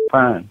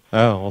fine.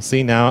 Oh, well,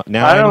 see, now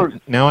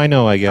I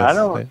know, I guess.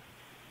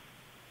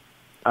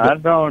 I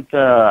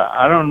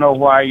don't know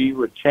why you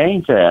would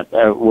change that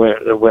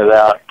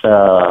without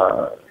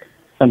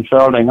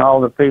consulting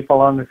all the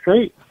people on the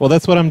street. Well,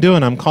 that's what I'm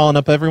doing. I'm calling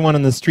up everyone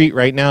on the street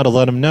right now to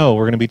let them know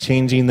we're going to be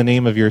changing the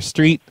name of your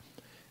street,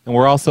 and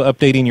we're also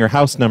updating your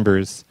house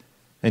numbers,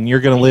 and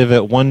you're going to live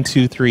at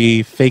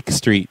 123 Fake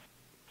Street.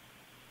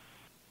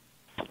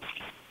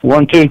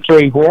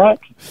 123 what?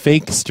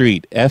 Fake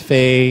Street,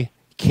 Fake.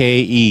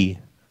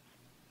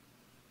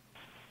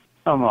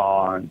 Come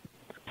on.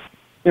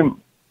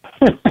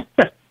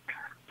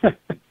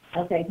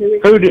 Okay,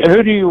 who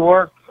do you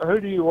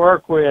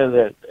work with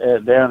at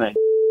down in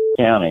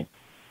county?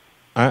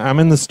 I'm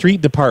in the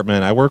street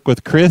department. I work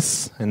with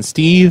Chris and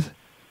Steve.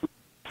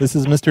 This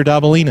is Mr.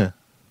 Dabalina.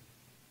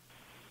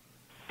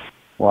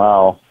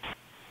 Wow.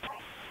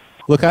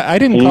 Look, I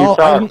didn't call.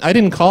 I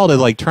didn't call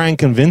to try and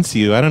convince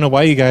you. I don't know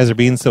why you guys are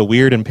being so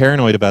weird and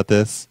paranoid about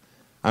this.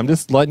 I'm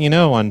just letting you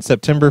know on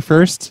September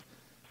 1st,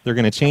 they're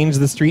going to change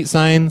the street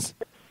signs,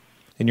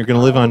 and you're going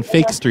to live on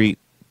Fake Street.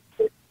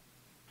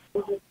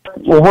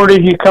 Well, where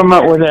did you come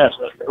up with that?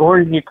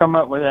 Where did you come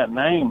up with that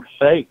name,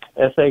 Fake?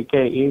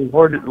 S-A-K-E.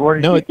 Where did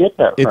you get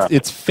that from?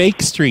 It's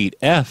Fake Street.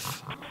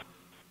 F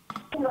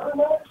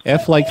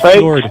like Fake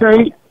Fjord.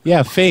 Street?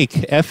 Yeah,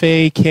 Fake.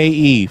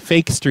 F-A-K-E.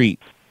 Fake Street.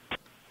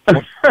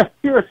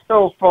 You're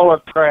so full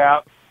of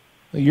crap.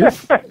 Your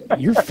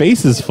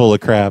face is full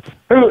of crap.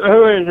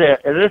 Who is it?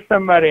 Is this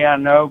somebody I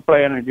know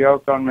playing a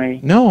joke on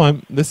me?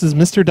 No, this is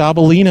Mr.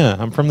 Dabalina.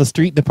 I'm from the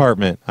street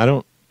department. I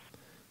don't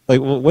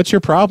what's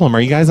your problem?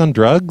 Are you guys on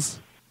drugs?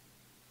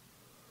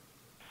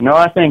 No,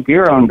 I think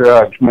you're on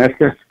drugs,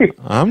 mister.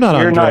 I'm not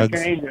on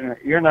drugs.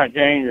 You're not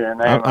changing the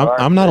name.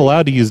 I'm not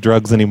allowed to use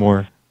drugs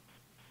anymore.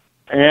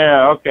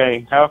 Yeah,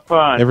 okay. Have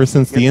fun. Ever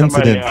since the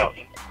incident. Else.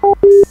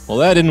 Well,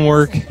 that didn't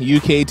work.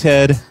 UK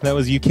Ted. That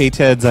was UK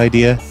Ted's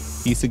idea.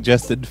 He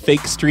suggested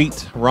Fake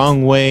Street,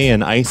 Wrong Way,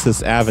 and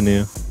Isis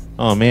Avenue.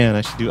 Oh man,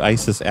 I should do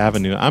Isis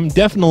Avenue. I'm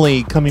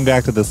definitely coming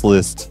back to this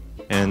list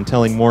and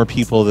telling more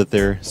people that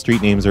their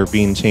street names are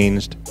being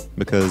changed,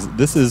 because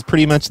this is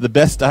pretty much the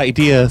best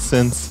idea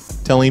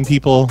since telling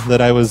people that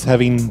I was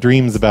having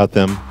dreams about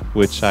them,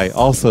 which I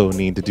also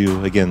need to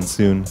do again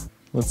soon.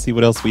 Let's see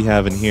what else we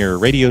have in here.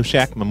 Radio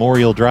Shack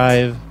Memorial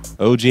Drive,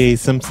 O.J.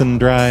 Simpson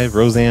Drive,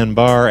 Roseanne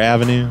Barr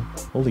Avenue.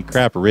 Holy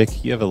crap,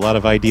 Rick, you have a lot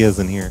of ideas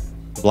in here.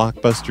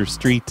 Blockbuster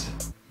Street,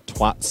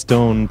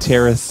 Twatstone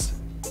Terrace,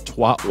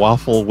 Twat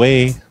Waffle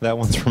Way, that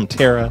one's from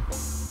Tara,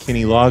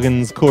 Kenny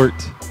Loggins Court.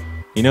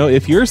 You know,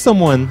 if you're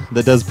someone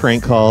that does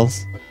prank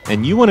calls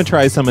and you want to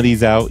try some of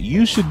these out,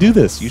 you should do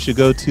this. You should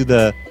go to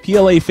the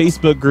PLA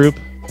Facebook group,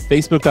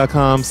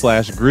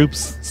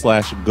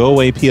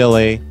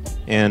 facebook.com/groups/goawaypla,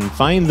 and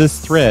find this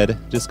thread.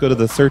 Just go to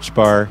the search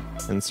bar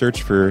and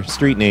search for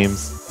street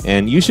names.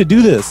 And you should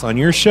do this on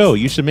your show.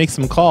 You should make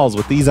some calls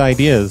with these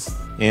ideas.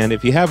 And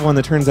if you have one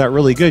that turns out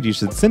really good, you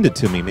should send it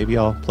to me. Maybe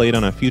I'll play it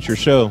on a future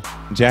show.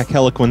 Jack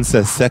Heliquin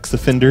says Sex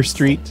Offender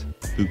Street,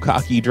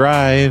 Bukkake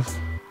Drive,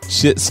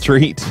 Shit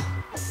Street,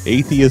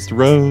 Atheist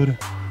Road,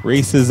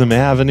 Racism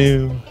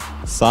Avenue,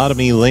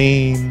 Sodomy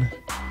Lane.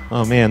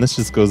 Oh man, this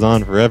just goes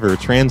on forever.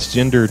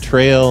 Transgender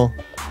Trail,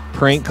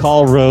 Prank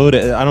Call Road.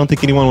 I don't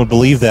think anyone would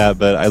believe that,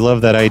 but I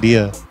love that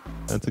idea.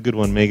 That's a good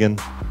one, Megan.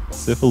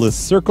 Syphilis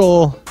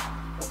Circle,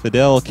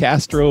 Fidel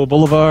Castro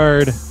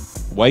Boulevard,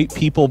 White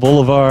People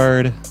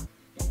Boulevard.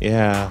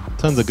 Yeah,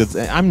 tons of good.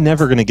 I'm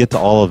never going to get to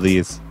all of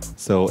these,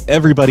 so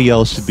everybody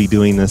else should be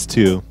doing this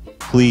too.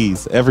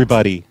 Please,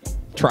 everybody,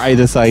 try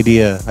this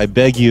idea. I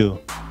beg you.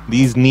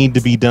 These need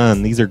to be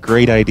done. These are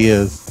great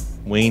ideas.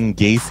 Wayne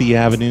Gacy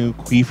Avenue,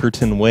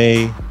 Queeferton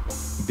Way,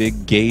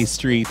 Big Gay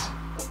Street.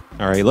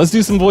 All right, let's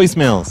do some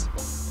voicemails.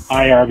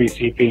 Hi,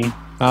 RBCP.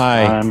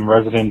 Hi. I'm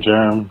Resident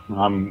Germ.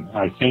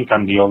 I think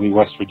I'm the only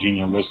West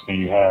Virginia listener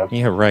you have.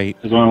 Yeah, right.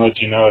 I just want to let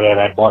you know that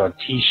I bought a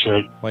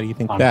T-shirt. Why do you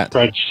think on that?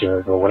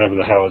 Spreadshirt or whatever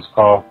the hell it's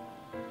called.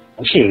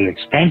 That shit is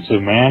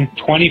expensive, man.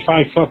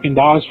 $25 fucking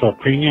for a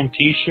premium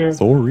T-shirt.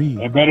 Sorry.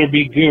 That better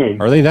be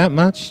good. Are they that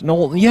much?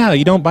 No, yeah,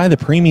 you don't buy the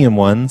premium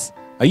ones.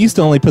 I used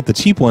to only put the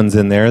cheap ones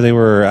in there. They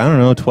were, I don't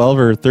know, $12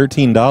 or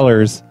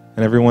 $13.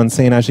 And everyone's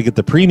saying I should get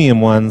the premium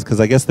ones because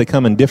I guess they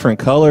come in different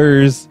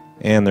colors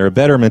and they're a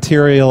better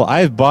material.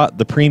 I've bought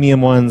the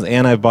premium ones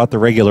and I've bought the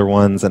regular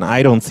ones, and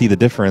I don't see the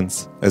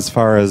difference as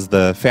far as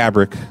the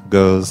fabric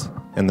goes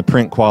and the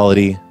print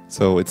quality.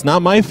 So it's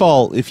not my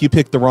fault if you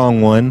pick the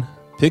wrong one.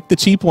 Pick the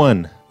cheap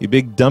one, you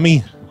big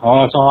dummy.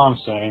 Oh, that's all I'm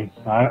saying.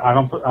 I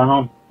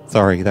don't.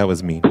 Sorry, that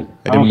was mean.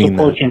 I don't didn't mean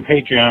support that. you on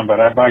Patreon,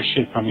 but I buy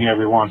shit from you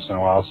every once in a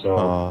while,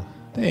 so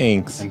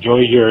thanks. Enjoy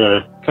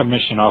your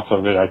commission off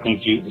of it. I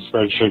think the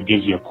Spreadshirt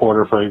gives you a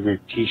quarter for every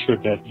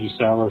T-shirt that you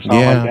sell or something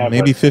like that.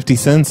 Maybe 50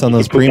 cents on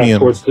those put that premiums.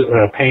 towards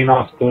paying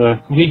off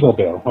the legal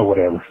bill or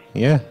whatever.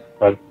 Yeah.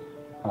 But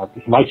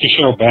like your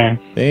show, Ben.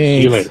 Thanks.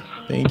 See you later.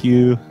 Thank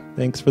you.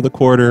 Thanks for the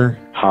quarter.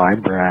 Hi,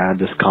 Brad.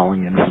 Just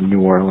calling in from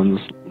New Orleans,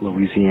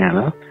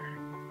 Louisiana.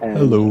 And,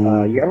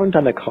 hello. You haven't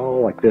done a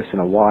call like this in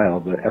a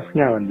while, but every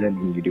now and then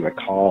when you do a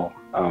call,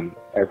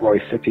 a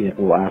recipient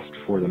will ask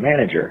for the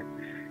manager.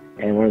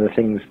 And one of the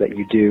things that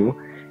you do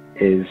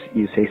is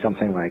you say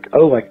something like,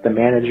 oh, like the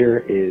manager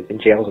is in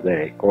jail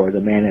today, or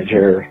the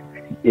manager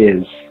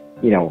is,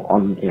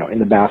 in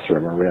the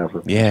bathroom or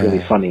whatever. Yeah. It's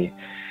really funny.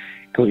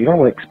 Because you don't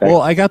really expect...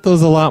 Well, I got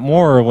those a lot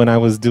more when I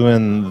was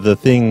doing the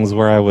things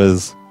where I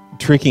was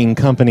tricking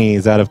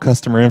companies out of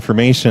customer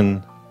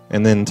information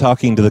and then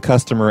talking to the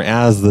customer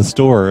as the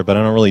store, but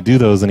I don't really do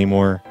those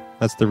anymore.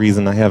 That's the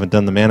reason I haven't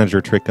done the manager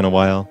trick in a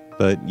while.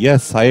 But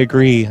yes, I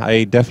agree.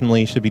 I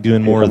definitely should be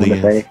doing more of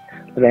these.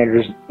 The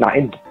manager's not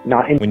in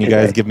when you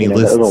today. guys give me The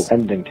lists. little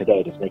ending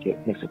today just makes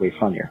it way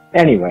funnier.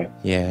 Anyway.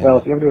 Yeah. Well,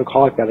 if you ever do a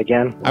call like that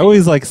again... I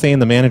always like saying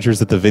the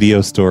manager's at the video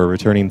store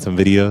returning some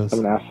videos.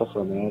 Someone asks for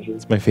a manager.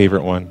 It's my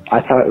favorite one.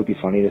 I thought it would be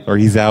funny to Or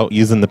he's out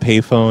using the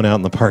payphone out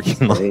in the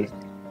parking lot.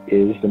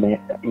 you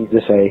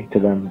just say to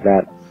them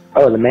that,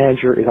 oh, the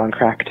manager is on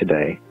crack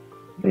today.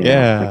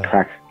 Like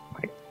crack,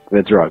 like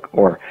the drug.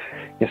 Or,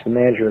 yes, the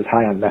manager is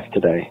high on meth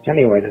today.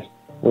 Anyway, just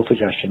a little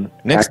suggestion.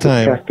 Next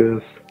time,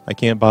 I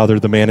can't bother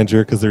the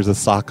manager because there's a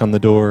sock on the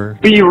door.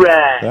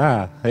 B-Rad.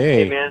 Ah,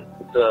 hey. Hey, man.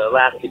 It's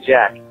Alaska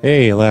Jack.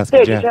 Hey, Alaska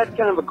Hey, Jack. just had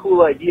kind of a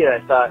cool idea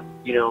I thought,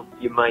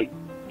 you might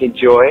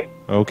enjoy.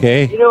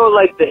 Okay.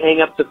 Like the hang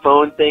up the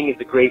phone thing is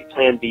a great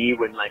plan B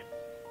when, like,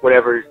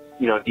 whatever,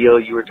 deal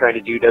you were trying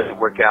to do doesn't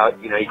work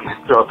out. You can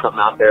just throw something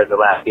out there at the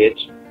last ditch.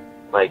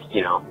 Like,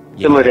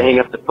 similar to hang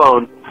up the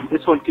phone.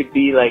 This one could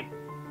be like,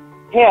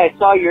 hey, I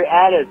saw your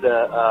ad as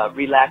a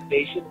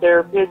relaxation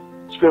therapist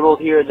scribbled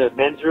here in the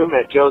men's room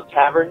at Joe's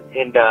Tavern,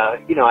 and,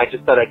 I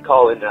just thought I'd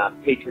call and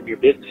patron your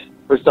business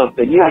or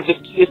something.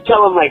 Just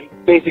tell them, like,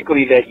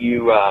 basically that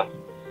you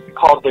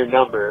called their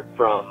number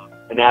from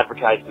an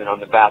advertisement on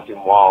the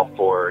bathroom wall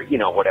for,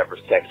 whatever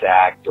sex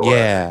act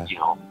or,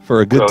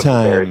 for a good gross,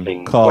 time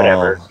embarrassing, call.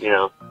 whatever,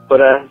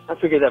 But I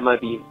figured that might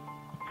be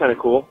kind of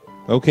cool.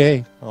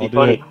 Okay, I'll Be do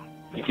funny.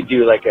 it. You could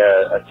do like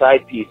a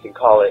side piece and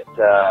call it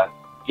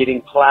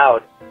Getting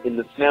Plowed in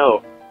the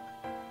Snow.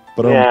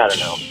 But I don't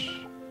know.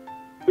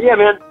 But yeah,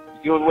 man,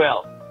 you're doing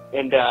well.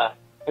 And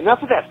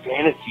enough of that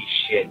fantasy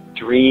shit.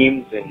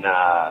 Dreams and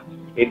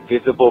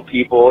invisible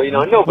people.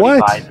 Nobody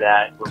What? buys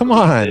that. Or Come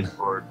on. believes it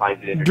Or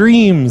finds it entertaining.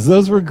 Dreams,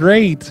 those were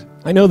great.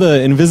 I know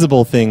the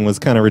invisible thing was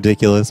kind of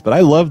ridiculous, but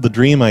I love the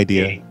dream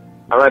idea.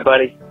 All right,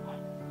 buddy.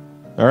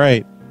 All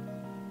right.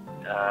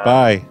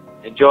 Bye.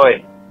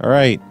 Enjoy. All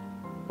right.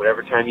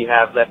 Whatever time you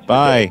have left.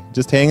 Bye.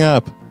 Just hang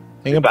up.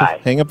 Hang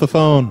up the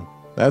phone.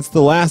 That's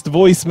the last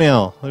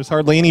voicemail. There's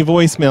hardly any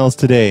voicemails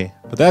today.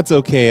 But that's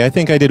okay. I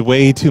think I did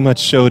way too much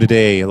show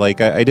today.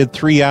 Like, I did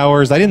 3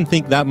 hours. I didn't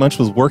think that much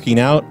was working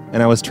out.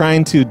 And I was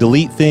trying to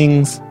delete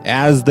things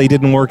as they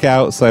didn't work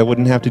out so I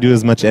wouldn't have to do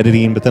as much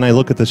editing. But then I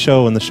look at the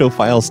show and the show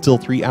file's still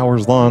 3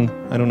 hours long.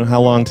 I don't know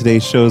how long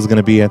today's show is going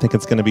to be. I think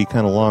it's going to be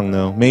kind of long,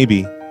 though.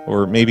 Maybe.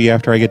 Or maybe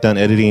after I get done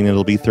editing,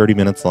 it'll be 30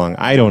 minutes long.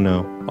 I don't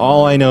know.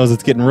 All I know is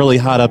it's getting really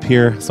hot up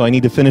here, so I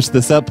need to finish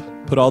this up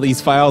put all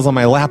these files on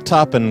my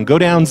laptop and go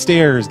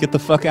downstairs, get the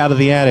fuck out of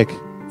the attic.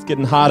 It's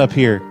getting hot up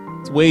here.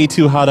 It's way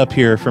too hot up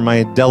here for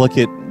my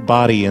delicate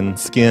body and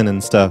skin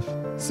and stuff.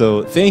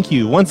 So thank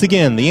you once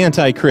again, the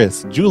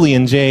Anti-Chris,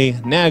 Julian J,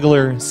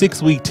 Naglerr,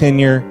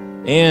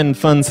 6WeekTenure, and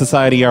Fun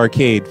Society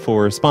Arcade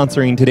for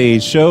sponsoring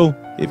today's show.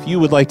 If you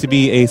would like to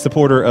be a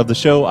supporter of the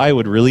show, I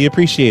would really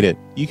appreciate it.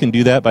 You can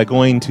do that by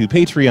going to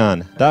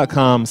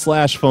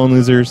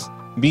patreon.com/phonelosers.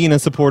 Being a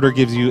supporter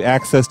gives you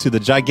access to the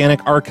gigantic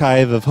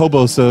archive of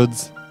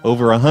Hobosodes,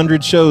 over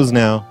 100 shows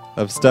now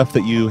of stuff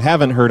that you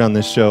haven't heard on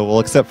this show,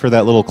 well, except for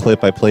that little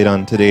clip I played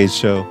on today's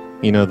show.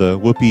 You know, the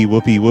whoopee,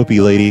 whoopee,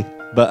 whoopee lady.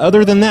 But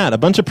other than that, a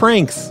bunch of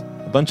pranks,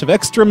 a bunch of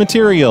extra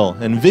material,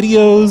 and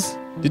videos.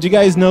 Did you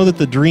guys know that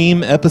the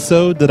Dream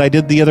episode that I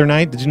did the other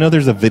night, did you know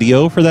there's a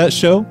video for that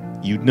show?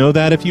 You'd know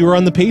that if you were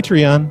on the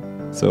Patreon.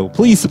 So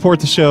please support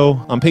the show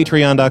on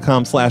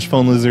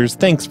patreon.com/phonelosers.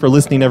 Thanks for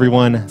listening,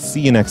 everyone. See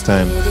you next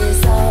time. It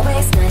is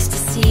always nice to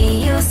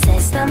see you,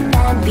 says the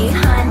man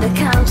behind the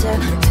counter.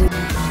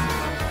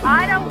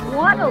 I don't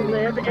want to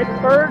live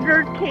at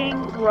Burger King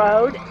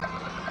Road